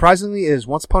actually, surprisingly, is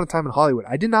Once Upon a Time in Hollywood.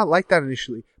 I did not like that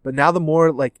initially, but now the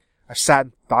more I sat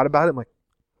and thought about it, I'm like,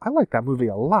 I like that movie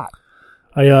a lot.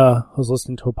 I was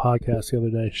listening to a podcast the other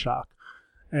day, Shock,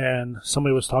 and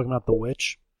somebody was talking about The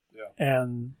Witch,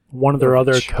 and one of their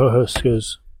other co-hosts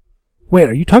goes, "Wait,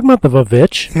 are you talking about the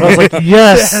Vavitch?" I was like,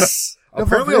 "Yes."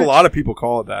 Apparently, a lot of people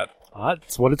call it that.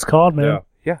 That's what it's called, man.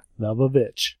 Yeah. The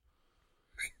Vavitch.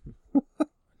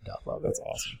 That's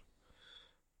awesome.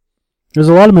 There's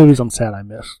a lot of movies I'm sad I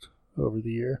missed over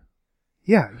the year.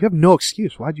 Yeah, you have no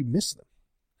excuse. Why'd you miss them?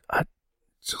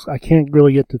 I can't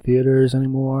really get to theaters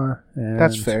anymore. And,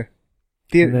 That's fair.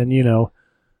 And then, your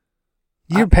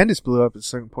appendix blew up at a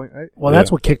certain point, right? Well,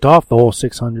 that's what kicked off the whole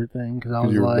 600 thing. Because I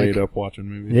was you were like, laid up watching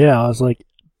movies. Yeah, I was like,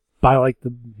 by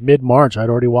the mid-March,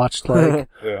 I'd already watched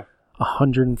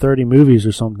 130 movies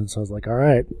or something. So I was like, all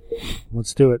right,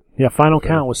 let's do it. Yeah, final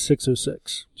count was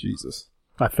 606. Jesus.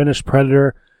 I finished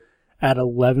Predator at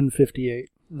 11:58.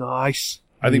 Nice.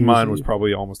 I think mine was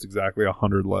probably almost exactly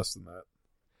 100 less than that.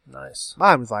 Nice.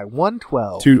 Mine was like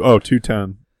 112.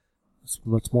 210.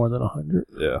 That's more than 100.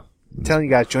 Yeah. I'm telling you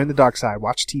guys, join the dark side.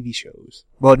 Watch TV shows.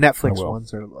 Well, Netflix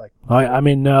ones are like... I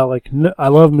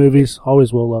love movies.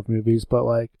 Always will love movies, but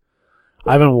I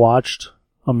haven't watched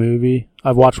a movie.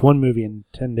 I've watched one movie in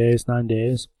 10 days, 9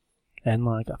 days, and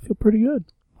I feel pretty good.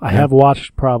 I have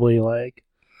watched probably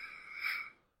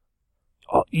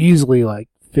easily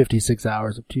 56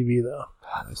 hours of TV though.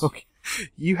 Okay.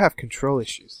 You have control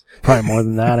issues. Probably more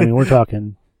than that. I mean, we're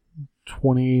talking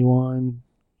 21,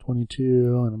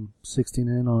 22, and I'm 16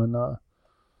 in on,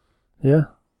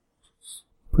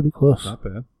 pretty close. Not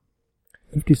bad.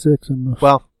 56.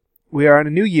 Well, we are in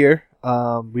a new year.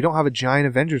 We don't have a giant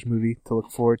Avengers movie to look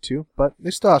forward to, but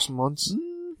they still have some ones.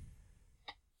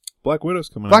 Black Widow's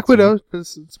coming out. Black Widow,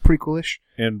 it's pretty coolish.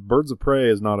 And Birds of Prey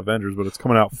is not Avengers, but it's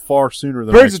coming out far sooner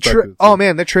than I expected. Oh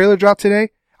man, that trailer dropped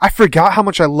today. I forgot how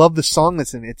much I love the song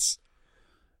that's in it.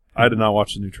 I did not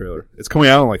watch the new trailer. It's coming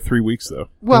out in 3 weeks though.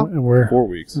 Well, and we're 4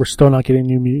 weeks. We're still not getting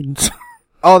New Mutants.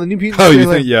 Oh, the New Mutants. Oh, you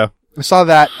think? Yeah. I saw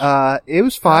that. It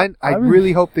was fine. I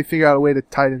really hope they figure out a way to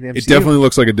tie it in the MCU. It definitely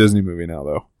looks like a Disney movie now,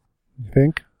 though. You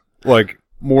think?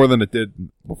 More than it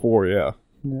did before. Yeah.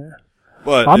 Yeah.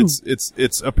 But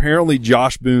it's apparently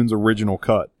Josh Boone's original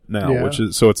cut now, which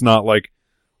is, so it's not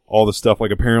all the stuff,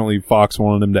 apparently Fox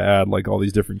wanted him to add all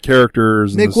these different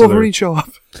characters. Make Wolverine show up.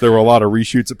 There were a lot of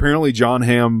reshoots. Apparently John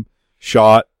Hamm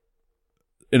shot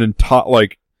an entire,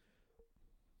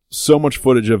 so much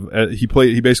footage of, he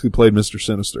basically played Mr.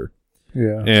 Sinister.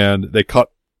 Yeah. And they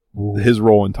cut his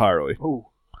role entirely. Ooh.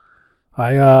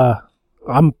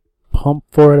 I'm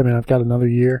pumped for it. I mean, I've got another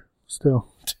year still,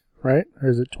 right? Or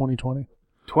is it 2020?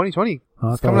 2020.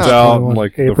 It's coming out in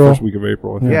the first week of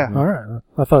April. I think. Yeah. All right.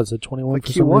 I thought it said 21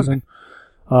 for some Q1. reason.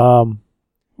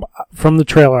 From the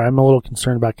trailer, I'm a little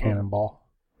concerned about Cannonball.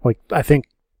 I think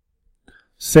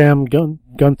Sam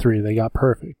Guthrie, they got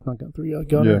perfect. Not Guthrie,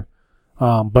 Gunner.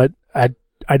 Yeah. But I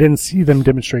didn't see them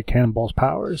demonstrate Cannonball's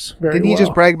powers very Didn't he well.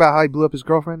 just brag about how he blew up his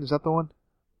girlfriend? Is that the one?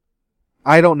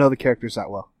 I don't know the characters that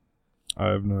well. I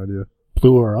have no idea.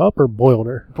 Blew her up or boiled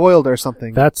her? Boiled or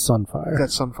something. That's Sunfire.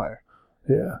 That's Sunfire.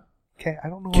 Yeah. Okay, I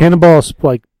don't know. Cannonball's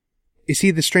Is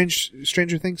he the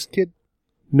Stranger Things kid?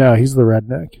 No, he's the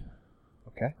redneck.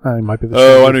 Okay. He might be the I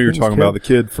know Stranger you're Things talking kid. about the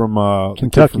kid from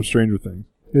Kentucky. from Stranger Things.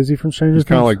 Is he from Stranger He's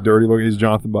Things? kind of dirty looking. He's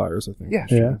Jonathan Byers, I think. Yeah.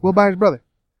 Yeah. Will Byers' brother.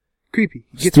 Creepy.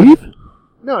 Steve?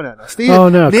 No. Steve. Oh,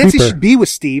 no, Nancy Creeper. should be with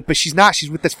Steve, but she's not. She's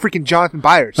with this freaking Jonathan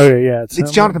Byers. Okay, yeah.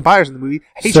 It's Jonathan Byers in the movie.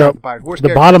 I hate So, Jonathan Byers. Worst the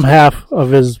character. bottom half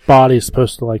of his body is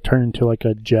supposed to turn into a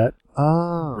jet.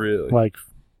 Oh. Really?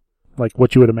 like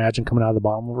what you would imagine coming out of the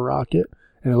bottom of a rocket,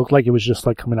 and it looked like it was just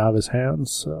like coming out of his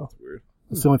hands. So That's weird.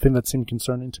 that's the only thing that seemed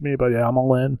concerning to me. But yeah, I'm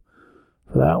all in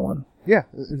for that one. Yeah,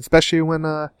 especially when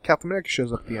Captain America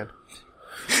shows up at the end.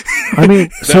 I mean,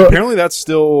 so apparently that's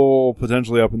still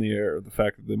potentially up in the air. The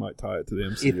fact that they might tie it to the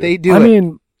MCU. If they do, I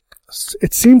mean,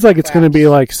 it seems like it's going to be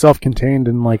like self-contained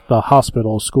in like the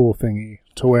hospital school thingy,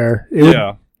 to where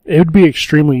it would be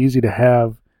extremely easy to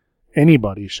have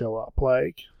anybody show up.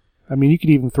 Like, I mean, you could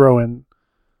even throw in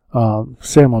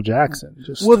Samuel Jackson.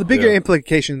 Well, the bigger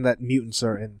implication that mutants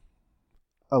are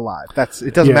alive.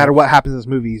 It doesn't matter what happens in those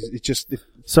movies. It's just.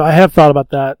 So I have thought about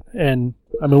that, and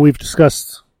I mean, we've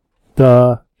discussed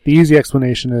the easy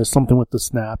explanation is something with the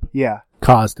snap. Yeah.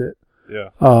 Caused it. Yeah.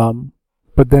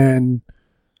 But then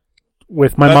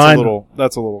with my mind,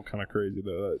 that's a little kind of crazy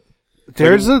though.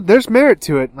 There's merit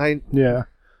to it.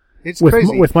 It's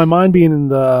crazy. With my mind being in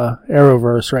the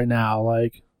Arrowverse right now,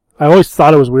 like, I always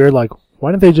thought it was weird, like,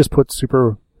 why didn't they just put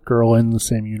Supergirl in the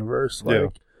same universe?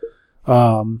 Like,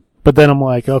 but then I'm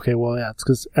like, okay, well, yeah, it's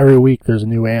because every week there's a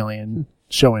new alien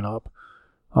showing up.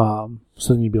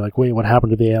 So then you'd be like, wait, what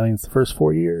happened to the aliens the first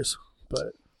 4 years?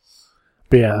 But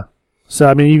yeah. So,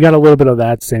 I mean, you got a little bit of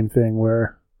that same thing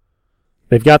where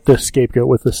they've got the scapegoat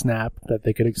with the snap that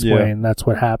they could explain. That's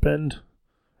what happened.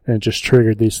 And it just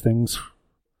triggered these things.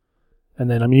 And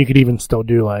then, I mean, you could even still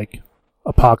do like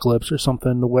Apocalypse or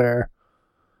something to where,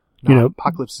 you know.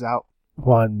 Apocalypse is out.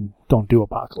 One, don't do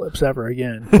Apocalypse ever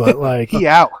again. But like. He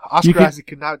out. Oscar Isaac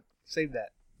could not save that.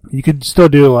 You could still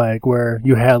do like where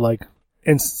you had like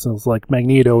instances like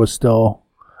Magneto was still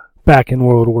back in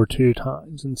World War II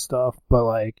times and stuff, but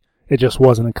like it just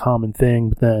wasn't a common thing.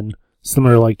 But then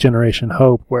similar like Generation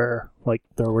Hope where like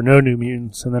there were no new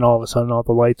mutants and then all of a sudden all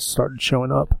the lights started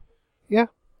showing up. Yeah.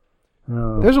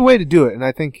 There's a way to do it, and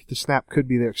I think the snap could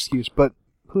be their excuse, but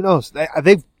who knows?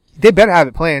 They better have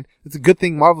it planned. It's a good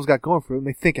thing Marvel's got going for them.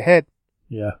 They think ahead.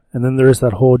 Yeah. And then there's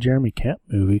that whole Jeremy Camp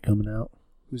movie coming out.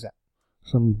 Who's that?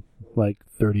 Some like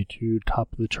 32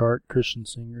 top of the chart Christian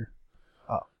singer.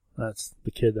 Oh. That's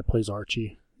the kid that plays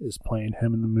Archie is playing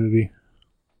him in the movie.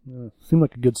 Seemed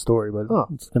like a good story, but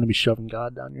it's going to be shoving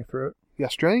God down your throat. The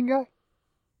Australian guy?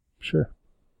 Sure.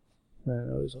 I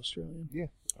know he's Australian. Yeah.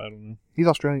 I don't know. He's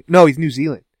Australian. No, he's New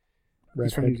Zealand.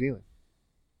 He's from Redhead. New Zealand.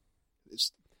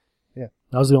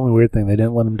 That was the only weird thing. They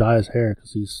didn't let him dye his hair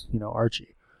because he's,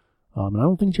 Archie. And I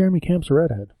don't think Jeremy Camp's a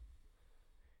redhead.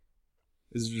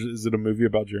 Is it a movie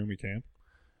about Jeremy Camp?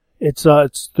 It's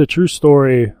the true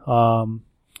story.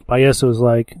 I guess it was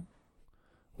like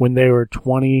when they were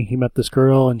 20, he met this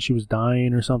girl and she was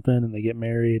dying or something, and they get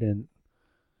married. And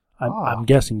I'm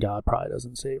guessing God probably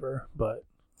doesn't save her, but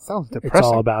sounds depressing. It's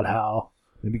all about how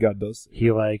maybe God does. He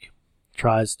like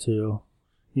tries to,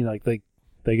 like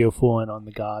they go full in on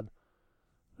the God.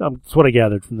 That's what I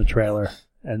gathered from the trailer,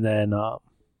 and then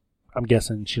I'm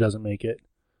guessing she doesn't make it.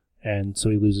 And so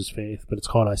he loses faith, but it's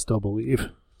called I Still Believe.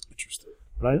 Interesting.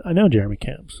 But I know Jeremy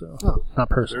Camp, so not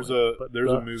personally. There's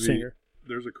a movie. Singer.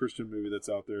 There's a Christian movie that's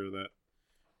out there that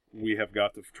we have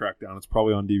got to track down. It's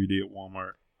probably on DVD at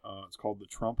Walmart. It's called The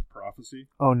Trump Prophecy.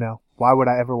 Oh no! Why would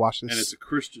I ever watch this? And it's a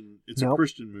Christian. It's a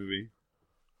Christian movie.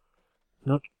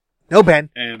 No, Ben.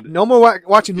 And no more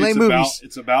watching lame movies.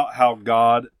 It's about how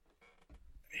God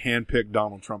handpicked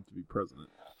Donald Trump to be president.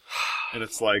 And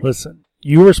it's like, listen.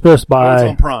 You were supposed to buy...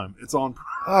 It's on Prime.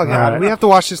 Oh, God. We have to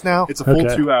watch this now? It's a full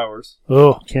 2 hours.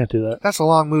 Oh, can't do that. That's a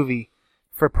long movie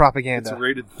for propaganda. It's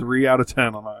rated 3 out of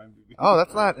 10 on IMDb. Oh,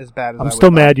 that's not as bad as I'm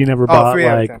still mad you never bought,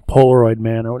 like, Polaroid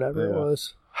Man or whatever it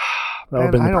was. That would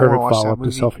have been the perfect follow-up to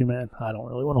Selfie Man. I don't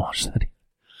really want to watch that.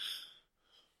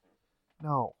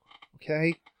 No.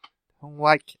 Okay? I don't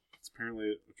like it. It's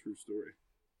apparently a true story.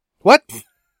 What?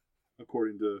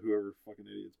 According to whoever fucking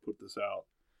idiots put this out.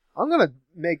 I'm gonna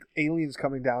make aliens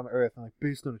coming down to Earth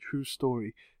based on a true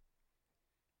story.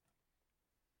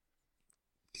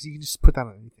 Because you can just put that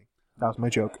on anything. That was my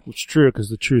joke. It's true, because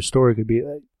the true story could be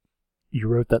that you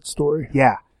wrote that story.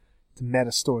 Yeah. It's a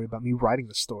meta story about me writing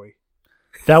the story.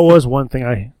 That was one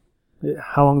thing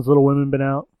How long has Little Women been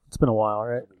out? It's been a while,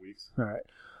 right? Weeks. Alright.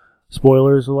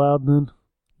 Spoilers allowed then?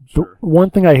 Sure. The one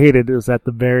thing I hated is at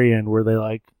the very end where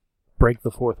they, break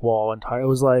the fourth wall entirely. It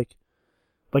was like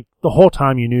the whole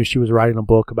time you knew she was writing a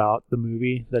book about the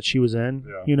movie that she was in,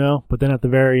 But then at the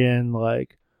very end,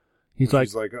 she's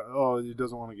like, oh, he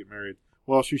doesn't want to get married.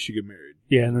 Well, she should get married.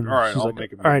 Yeah, and then all right, she's I'll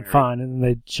make him. All right, fine. And then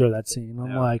they show that scene.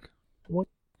 I'm like, what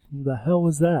the hell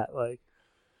was that? I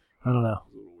don't know.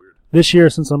 A little weird. This year,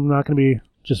 since I'm not going to be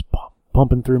just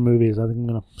pumping through movies, I think I'm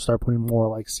going to start putting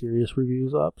more serious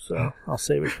reviews up. So I'll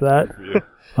save it for that.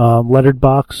 Lettered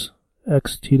Box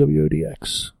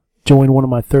XTWODX. Join one of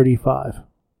my 35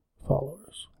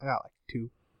 followers? I got like 2.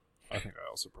 I think I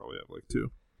also probably have like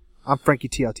 2. I'm Frankie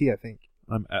TLT, I think.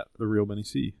 I'm at the real Benny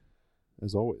C,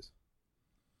 as always.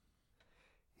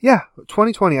 Yeah,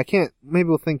 2020. I can't. Maybe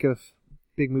we'll think of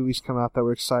big movies come out that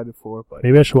we're excited for. But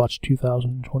Maybe I should watch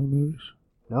 2020 movies.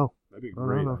 no, That'd be a No,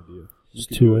 great no. idea. It's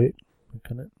too late. I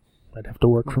couldn't. I'd have to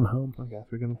work from home. okay,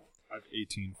 we're gonna. I have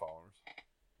 18 followers.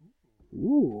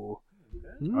 Ooh,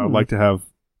 I would like to have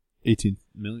 18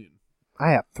 million.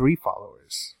 I have 3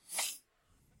 followers.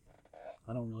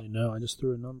 I don't really know. I just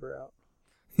threw a number out.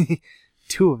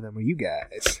 2 of them are you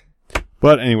guys.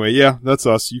 But anyway, yeah, that's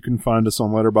us. You can find us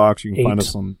on Letterboxd. You can 8. find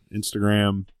us on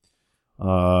Instagram,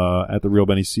 at the real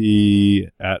Benny C,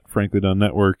 at Frankly Done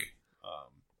Network.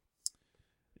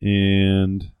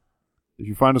 And if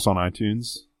you find us on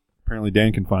iTunes, apparently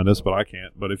Dan can find us, but I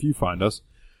can't. But if you find us,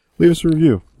 leave us a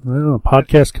review. I don't know.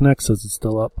 Podcast Connect says it's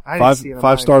still up. I didn't see it on 5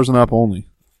 mine. stars and up only.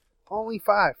 Only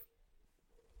 5.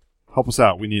 Help us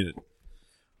out. We need it.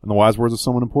 In the wise words of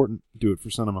someone important, do it for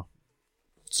cinema.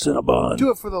 Cinnabon.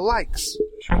 Do it for the likes.